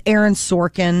 It's Aaron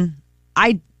Sorkin.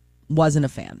 I wasn't a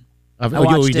fan. Oh, I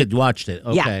watched you did watched it.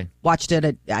 Okay. Yeah, watched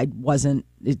it. I wasn't.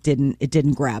 It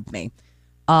didn't grab me.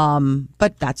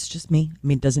 But that's just me. I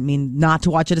mean, it doesn't mean not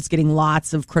to watch it. It's getting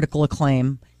lots of critical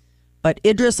acclaim. But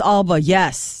Idris Elba,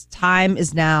 yes, time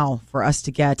is now for us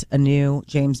to get a new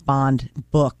James Bond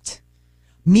booked.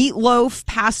 Meatloaf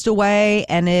passed away,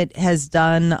 and it has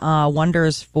done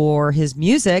wonders for his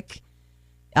music.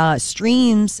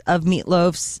 Streams of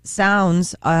Meatloaf's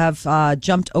sounds have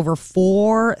jumped over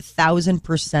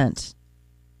 4,000%.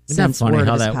 Isn't that funny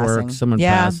how that passing. works? Someone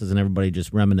Yeah. passes and everybody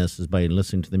just reminisces by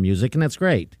listening to the music, and that's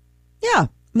great. Yeah, I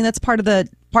mean that's part of the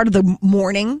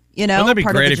mourning, Wouldn't that be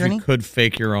part great of if the journey, you could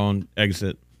fake your own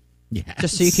exit? Yeah.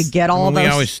 just so you could get all I mean, those. we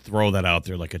always throw that out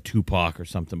there like a Tupac or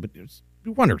something, but you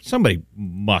wonder, somebody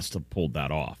must have pulled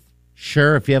that off.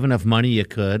 Sure, if you have enough money, you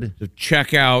could. To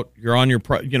check out, you're on your,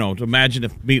 to imagine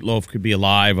if Meatloaf could be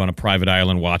alive on a private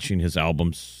island watching his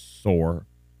album soar.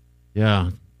 Yeah,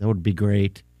 that would be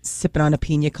great. sipping on a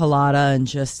pina colada and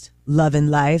just loving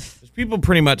life. People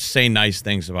pretty much say nice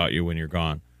things about you when you're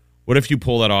gone. What if you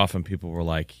pull that off and people were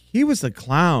like, he was the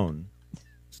clown?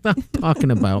 Stop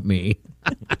talking about me.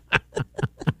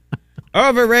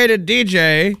 Overrated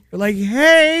DJ. You're like,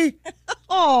 hey,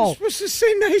 Oh, you're supposed to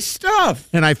say nice stuff.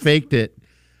 And I faked it.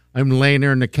 I'm laying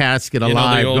there in the casket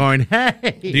alive, going,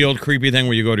 "Hey!" The old creepy thing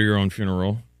where you go to your own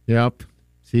funeral. Yep.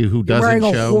 See who doesn't You're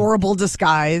wearing show. a horrible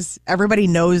disguise. Everybody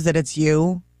knows that it's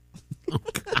you.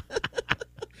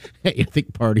 Hey, I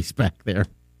think Party's back there.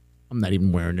 I'm not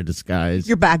even wearing a disguise.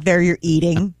 You're back there. You're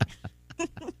eating.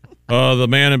 The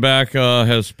man in back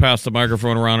has passed the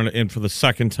microphone around and for the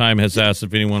second time has asked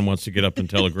if anyone wants to get up and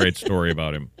tell a great story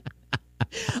about him.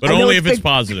 But only if it's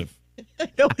positive. I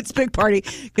know it's Big Party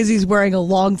because he's wearing a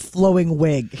long flowing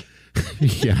wig.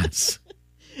 Yes.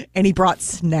 And he brought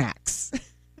snacks.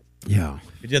 Yeah.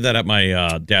 We did that at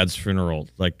my dad's funeral.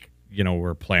 Like,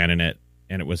 we're planning it,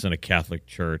 and it was in a Catholic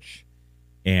church.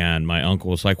 And my uncle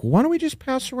was like, well, why don't we just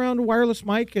pass around a wireless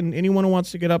mic, and anyone who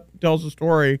wants to get up and tells a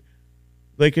story,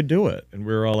 they could do it. And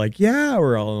we were all like, yeah.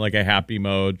 We're all in like a happy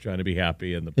mode, trying to be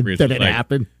happy. And the priest Did was it like,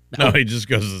 happen? No, he just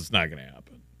goes, it's not going to happen.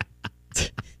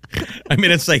 I mean,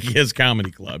 it's like his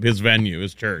comedy club, his venue,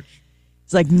 his church.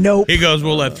 It's like, nope. He goes,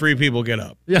 we'll let 3 people get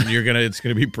up. Yeah. And it's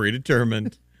going to be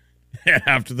predetermined.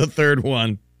 After the third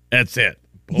one, that's it.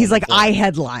 He's like, I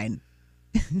headline.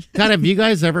 Kind of, you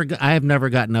guys ever, I have never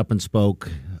gotten up and spoke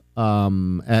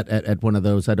at one of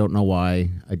those. I don't know why.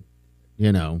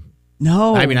 No.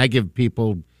 I mean, I give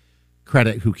people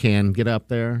credit who can get up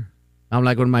there. I'm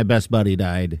like when my best buddy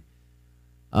died,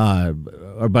 our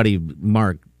buddy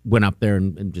Mark went up there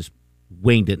and just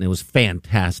winged it, and it was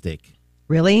fantastic.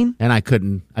 Really? And I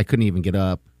couldn't even get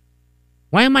up.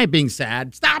 Why am I being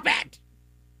sad? Stop it!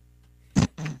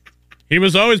 He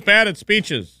was always bad at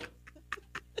speeches.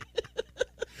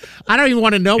 I don't even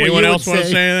want to know what Anyone you else would want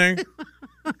to say. say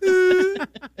anything?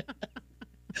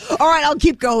 All right, I'll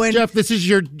keep going. Jeff, this is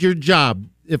your job.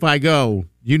 If I go,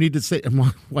 you need to say,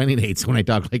 Wayne hates when I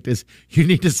talk like this. You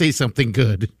need to say something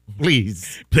good.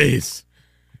 Please. Please.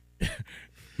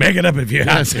 Make it up if you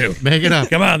have to. Make it up.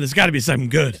 Come on, there's got to be something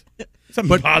good.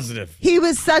 Something positive. He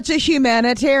was such a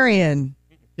humanitarian.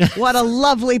 What a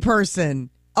lovely person.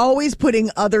 Always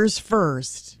putting others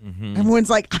first. Mm-hmm. Everyone's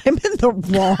like, I'm in the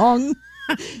wrong...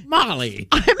 Molly.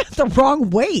 I'm at the wrong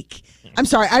wake. I'm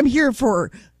sorry. I'm here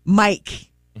for Mike.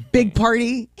 Big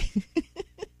Party.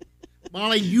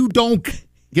 Molly, you don't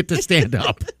get to stand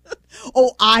up.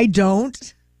 Oh, I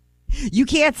don't? You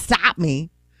can't stop me.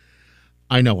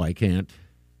 I know I can't.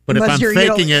 But Unless if I'm you're,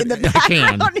 faking in the it, I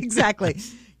can. background. Exactly.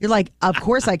 You're like, of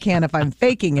course I can if I'm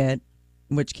faking it,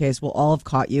 in which case we'll all have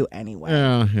caught you anyway.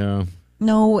 Yeah.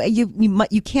 No,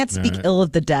 you can't speak ill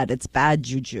of the dead. It's bad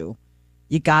juju.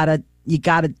 You gotta.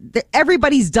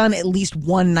 Everybody's done at least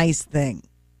one nice thing.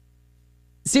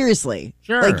 Seriously.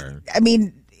 Sure. Like, I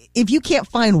mean, if you can't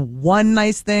find one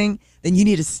nice thing, then you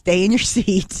need to stay in your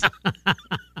seat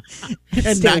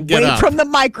And stay not get away up. from the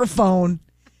microphone.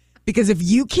 Because if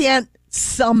you can't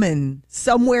summon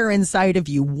somewhere inside of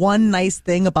you one nice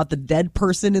thing about the dead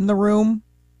person in the room,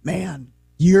 man,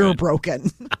 you're broken.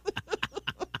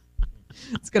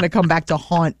 It's going to come back to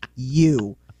haunt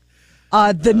you.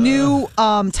 The new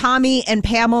Tommy and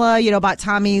Pamela, about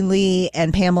Tommy Lee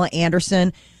and Pamela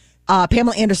Anderson.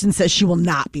 Pamela Anderson says she will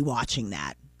not be watching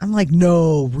that. I'm like,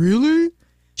 no, really?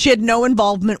 She had no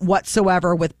involvement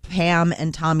whatsoever with Pam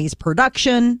and Tommy's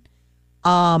production.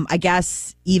 I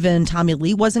guess even Tommy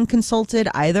Lee wasn't consulted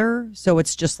either. So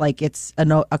it's just like it's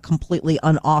a completely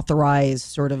unauthorized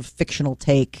sort of fictional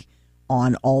take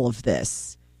on all of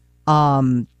this.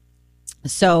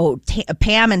 So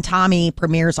Pam and Tommy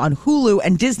premieres on Hulu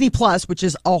and Disney Plus, which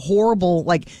is a horrible,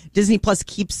 Disney Plus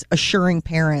keeps assuring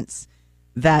parents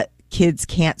that kids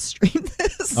can't stream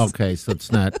this. Okay, so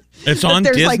it's not. It's on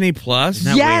Disney Plus?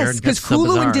 Isn't that Yes, weird? because That's so Hulu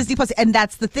bizarre. and Disney Plus, and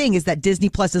that's the thing is that Disney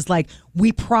Plus is like,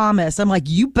 we promise. I'm like,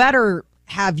 you better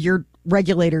have your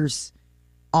regulators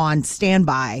on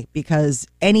standby because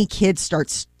any kid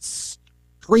starts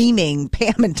screaming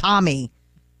Pam and Tommy,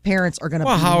 parents are going to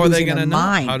be how are they going to know?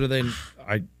 mind. How do they?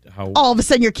 How? All of a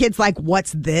sudden, your kid's like,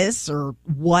 "What's this?" or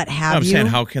 "What have I'm you?" saying,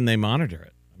 how can they monitor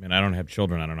it? I mean, I don't have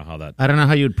children. I don't know how that. I don't know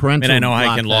how you'd parental. I know I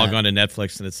block can log that. on to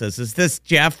Netflix and it says, "Is this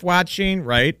Jeff watching?"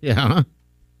 Right? Yeah.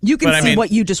 You can But I see mean-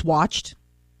 what you just watched.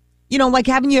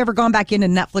 Haven't you ever gone back into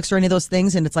Netflix or any of those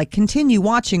things and it's like, continue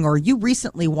watching or you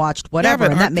recently watched whatever,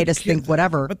 but and that aren't made the us think kids-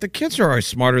 whatever. But the kids are always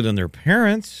smarter than their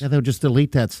parents. Yeah, they'll just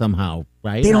delete that somehow,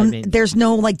 right? They don't, I mean, there's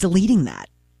no deleting that.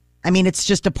 I mean, it's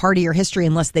just a part of your history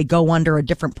unless they go under a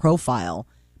different profile.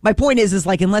 My point is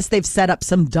unless they've set up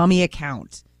some dummy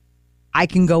account, I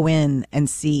can go in and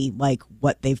see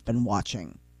what they've been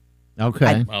watching.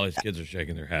 okay. Well, these kids are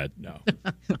shaking their head. No.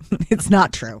 It's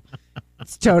not true.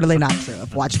 It's totally not true.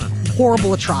 I've watched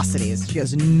horrible atrocities. She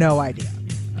has no idea.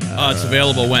 It's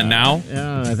available when now?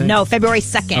 Yeah, I think. No, February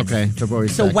 2nd. Okay, February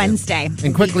 2nd. So Wednesday.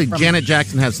 And quickly, From- Janet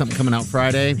Jackson has something coming out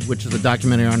Friday, which is a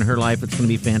documentary on her life. It's going to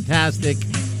be fantastic.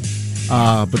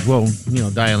 But we'll,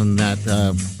 dial in that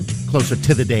closer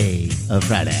to the day of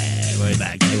Friday. We'll be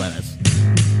back. Stay with us.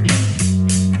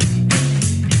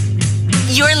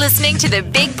 You're listening to the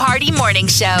Big Party Morning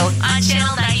Show on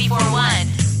Channel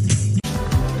 94.1.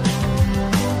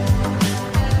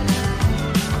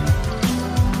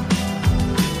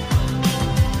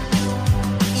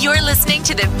 You're listening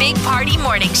to the Big Party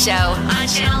Morning Show on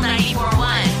Channel 94.1.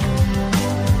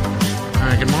 All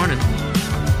right, good morning.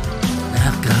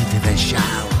 Welcome to the show.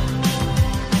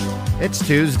 It's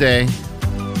Tuesday.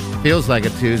 Feels like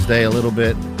a Tuesday a little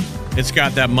bit. It's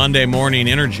got that Monday morning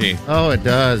energy, Oh, it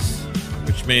does.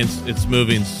 which means it's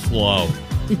moving slow.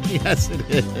 Yes, it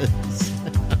is.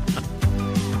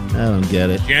 I don't get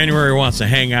it. January wants to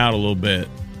hang out a little bit.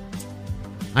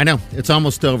 I know. It's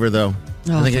almost over, though.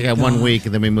 I think I got 1 week,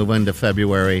 and then we move into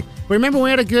February. But remember,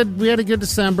 we had a good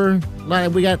December.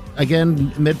 We got,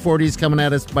 again, mid-40s coming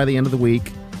at us by the end of the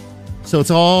week. So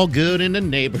it's all good in the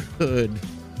neighborhood.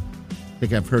 I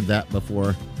think I've heard that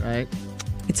before, right?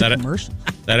 It's a commercial.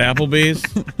 That Applebee's?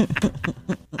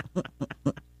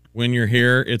 When you're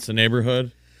here, it's a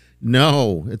neighborhood?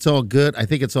 No, it's all good. I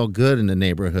think it's all good in the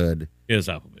neighborhood. It is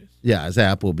Applebee's. Yeah, it's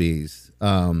Applebee's.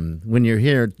 When you're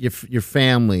here, your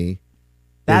family.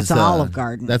 That's is, Olive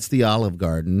Garden. That's the Olive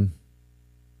Garden.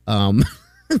 Dumb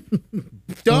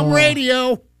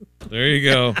radio. There you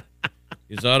go.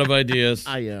 He's out of ideas.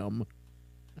 I am.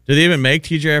 Do they even make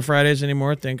TGI Fridays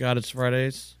anymore? Thank God it's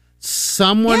Fridays.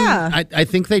 Someone, Yeah. I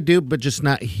think they do, but just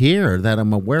not here that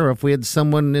I'm aware of. We had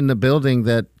someone in the building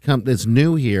that's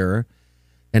new here,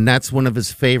 and that's one of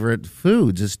his favorite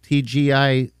foods is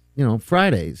TGI,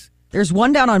 Fridays. There's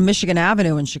one down on Michigan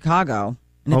Avenue in Chicago,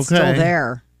 and it's still Okay.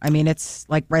 there. I mean, it's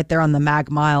like right there on the Mag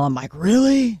Mile. I'm like,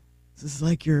 really? This is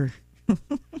like your...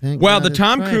 Thank Well, God the it's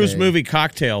Tom Cruise Friday. movie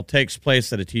Cocktail takes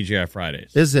place at a TGI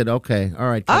Fridays. Is it? Okay. All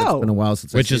right. 'Cause Oh. It's been a while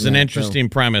since I've Which is seen an that, interesting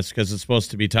premise because it's supposed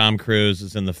to be Tom Cruise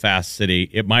is in the Fast City.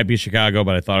 It might be Chicago,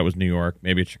 but I thought it was New York.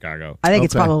 Maybe it's Chicago. I think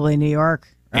it's Okay. probably New York,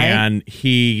 right? And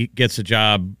he gets a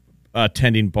job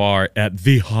attending bar at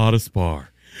the hottest bar.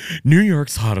 New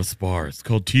York's hottest bar. It's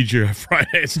called TGI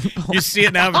Fridays. You see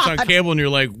it now if it's on cable and you're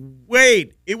like,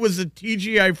 wait, it was a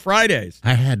TGI Fridays.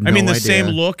 I had no I mean, the idea. same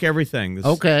look, everything. This-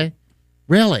 Okay.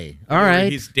 Really? All where right.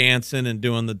 He's dancing and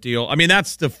doing the deal. I mean,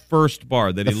 that's the first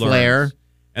bar that The he learns. flair.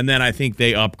 And then I think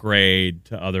they upgrade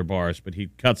to other bars, but he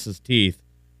cuts his teeth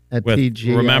At with,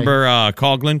 TGI. remember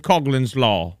Coughlin's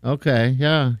Law. Okay.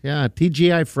 Yeah. Yeah.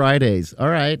 TGI Fridays. All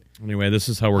right. Anyway, this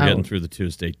is how we're getting through the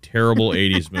Tuesday. Terrible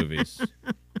 80s movies.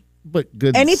 But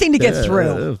good. Anything to get stuff.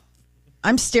 through.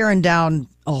 I'm staring down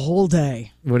a whole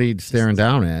day. What are you staring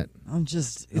down at? I'm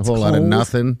just, A it's whole lot of cold.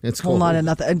 nothing. It's A whole cold. lot of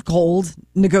nothing. And cold.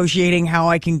 Negotiating how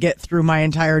I can get through my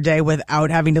entire day without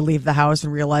having to leave the house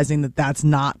and realizing that that's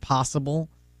not possible.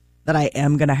 That I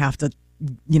am going to have to,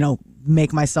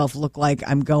 make myself look like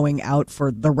I'm going out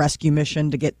for the rescue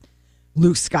mission to get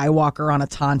Luke Skywalker on a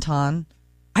tauntaun.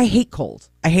 I hate cold.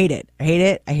 I hate it. I hate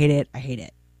it. I hate it. I hate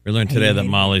it. We learned today that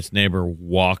Molly's neighbor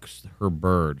walks her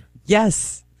bird.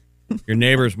 Yes. Your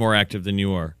neighbor's more active than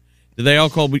you are. Do they all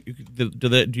call? Do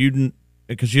you?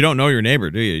 Because you don't know your neighbor,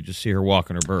 do you? You just see her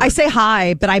walking her bird. I say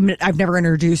hi, but I've never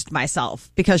introduced myself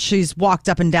because she's walked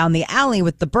up and down the alley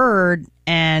with the bird,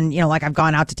 and like I've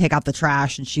gone out to take out the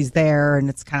trash, and she's there, and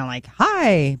it's kind of like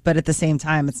hi, but at the same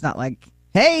time, it's not like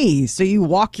hey, so you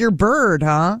walk your bird,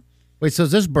 huh? Wait, so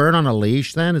is this bird on a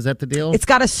leash then? Is that the deal? It's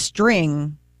got a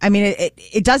string. I mean,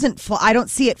 it doesn't fly. I don't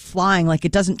see it flying. Like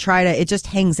it doesn't try to. It just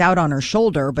hangs out on her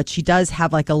shoulder, but she does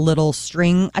have like a little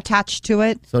string attached to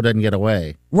it. So it doesn't get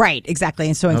away. Right, exactly.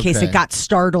 And so in case Okay. it got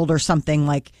startled or something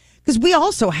because we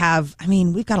also have,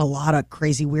 we've got a lot of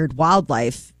crazy, weird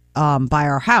wildlife by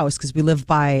our house because we live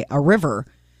by a river.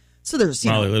 So there's,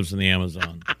 Molly lives in the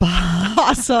Amazon.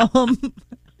 possum,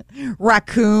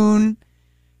 raccoon.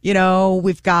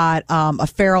 We've got a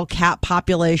feral cat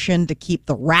population to keep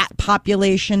the rat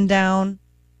population down.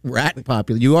 Rat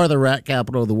popular. You are the rat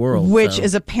capital of the world. Which so.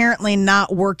 is apparently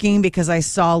not working because I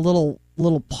saw little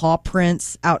paw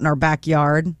prints out in our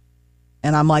backyard.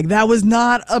 And I'm like, that was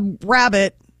not a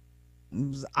rabbit. It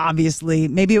was obviously,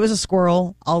 maybe it was a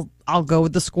squirrel. I'll go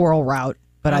with the squirrel route.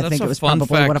 But Oh, I that's think a it was fun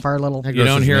probably fact. one of our little... You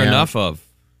don't hear me out. enough of.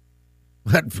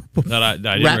 That I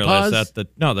didn't Rat realize paws?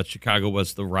 that Chicago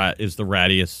was the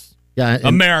rattiest. Yeah,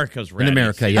 America's rattiest. in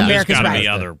America, yeah. America's There's got to be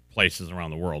rattiest. other places around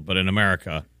the world, but in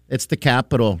America, It's the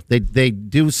capital. They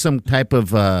do some type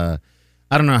of I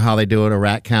don't know how they do it, a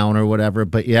rat count or whatever,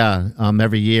 but yeah,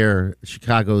 every year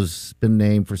Chicago's been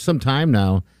named for some time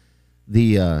now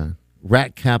the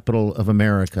rat capital of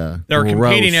America. They're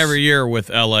Gross. competing every year with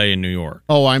L.A. and New York.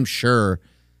 Oh, I'm sure.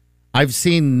 I've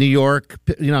seen New York,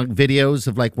 videos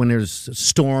of like when there's a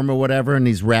storm or whatever, and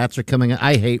these rats are coming.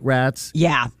 I hate rats.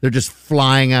 Yeah, they're just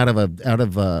flying out of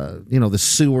the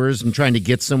sewers and trying to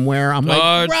get somewhere. I'm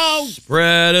like, gross.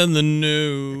 Spreading the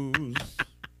news.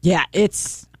 Yeah,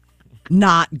 it's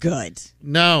not good.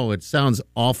 No, it sounds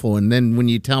awful. And then when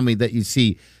you tell me that you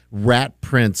see rat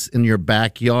prints in your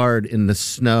backyard in the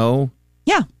snow,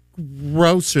 yeah.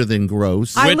 Grosser than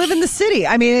gross. I live in the city.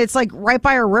 I mean, it's like right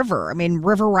by a river. I mean,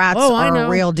 river rats are a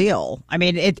real deal. I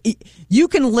mean, you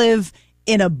can live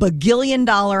in a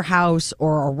 $1 house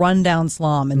or a rundown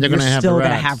slum, and you're still going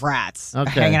to have rats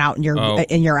hanging out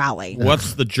in your alley.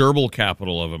 What's the gerbil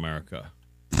capital of America?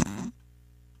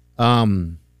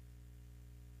 L.A.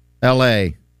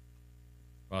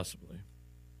 Possibly.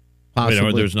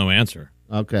 Wait, there's no answer.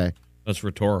 Okay. That's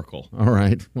rhetorical. All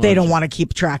right. Well, they don't want to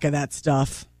keep track of that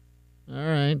stuff. All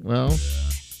right, well.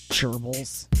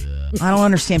 Gerbils. I don't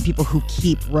understand people who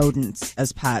keep rodents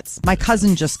as pets. My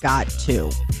cousin just got 2.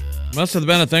 Must have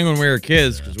been a thing when we were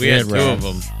kids because we had 2 of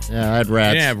them. Yeah, I had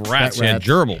rats. You didn't have rats, you had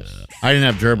gerbils. I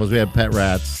didn't have gerbils. We had pet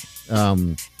rats.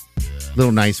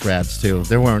 Little nice rats, too.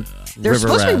 They're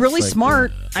supposed to be really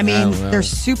smart. I mean, they're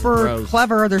super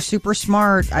clever. They're super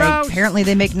smart. Apparently,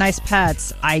 they make nice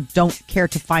pets. I don't care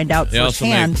to find out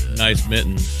firsthand. They also make nice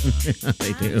mittens.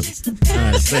 They do. All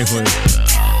right, stay with us.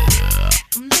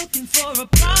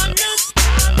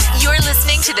 You're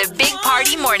listening to the Big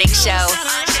Party Morning Show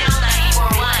on Channel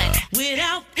 94.1.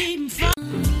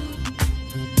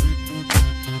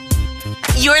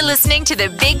 You're listening to the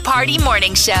Big Party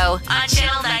Morning Show on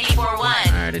Channel 94.1. All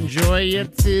right, enjoy your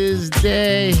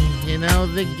Tuesday.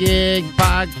 The Gig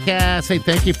podcast. Hey,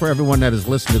 thank you for everyone that has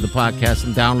listened to the podcast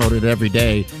and downloaded it every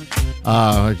day.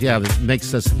 That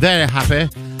makes us very happy.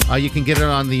 You can get it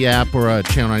on the app or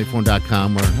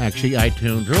channel94.com or actually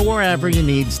iTunes or wherever you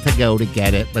need to go to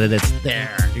get it, but it's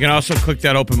there. You can also click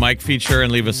that open mic feature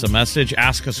and leave us a message.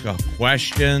 Ask us a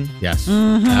question. Yes,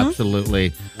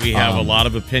 absolutely. We have a lot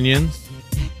of opinions.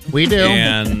 We do.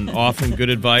 And often good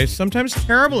advice, sometimes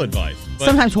terrible advice.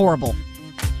 Sometimes horrible.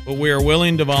 But we are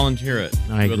willing to volunteer it.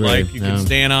 I agree. You can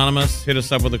stay anonymous, hit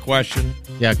us up with a question.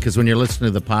 Yeah, because when you're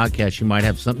listening to the podcast, you might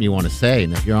have something you want to say.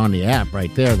 And if you're on the app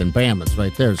right there, then bam, it's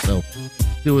right there. So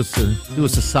do us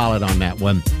a solid on that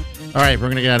one. All right, we're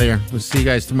going to get out of here. We'll see you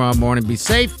guys tomorrow morning. Be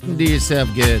safe and do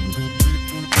yourself good.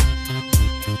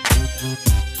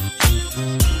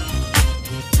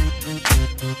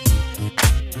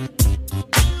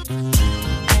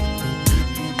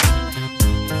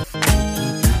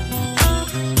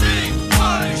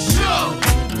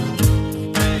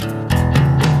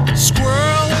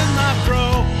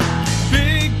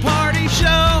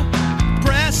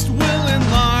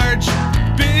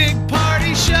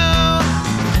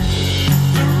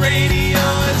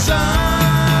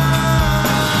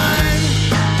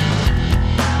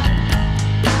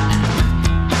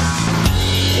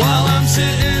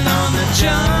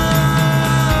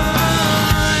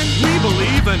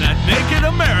 Naked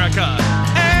America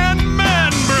and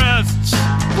man breasts.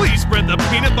 Please spread the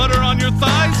peanut butter on your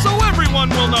thighs so everyone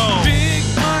will know. Big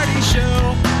Party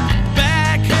Show.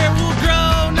 Back hair will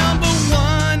grow.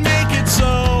 #1, make it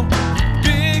so.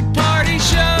 Big Party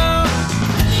Show.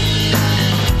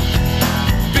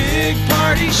 Big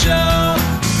Party Show.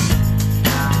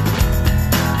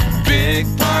 Big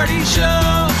Party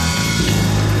Show.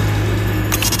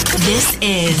 This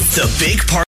is the Big Party.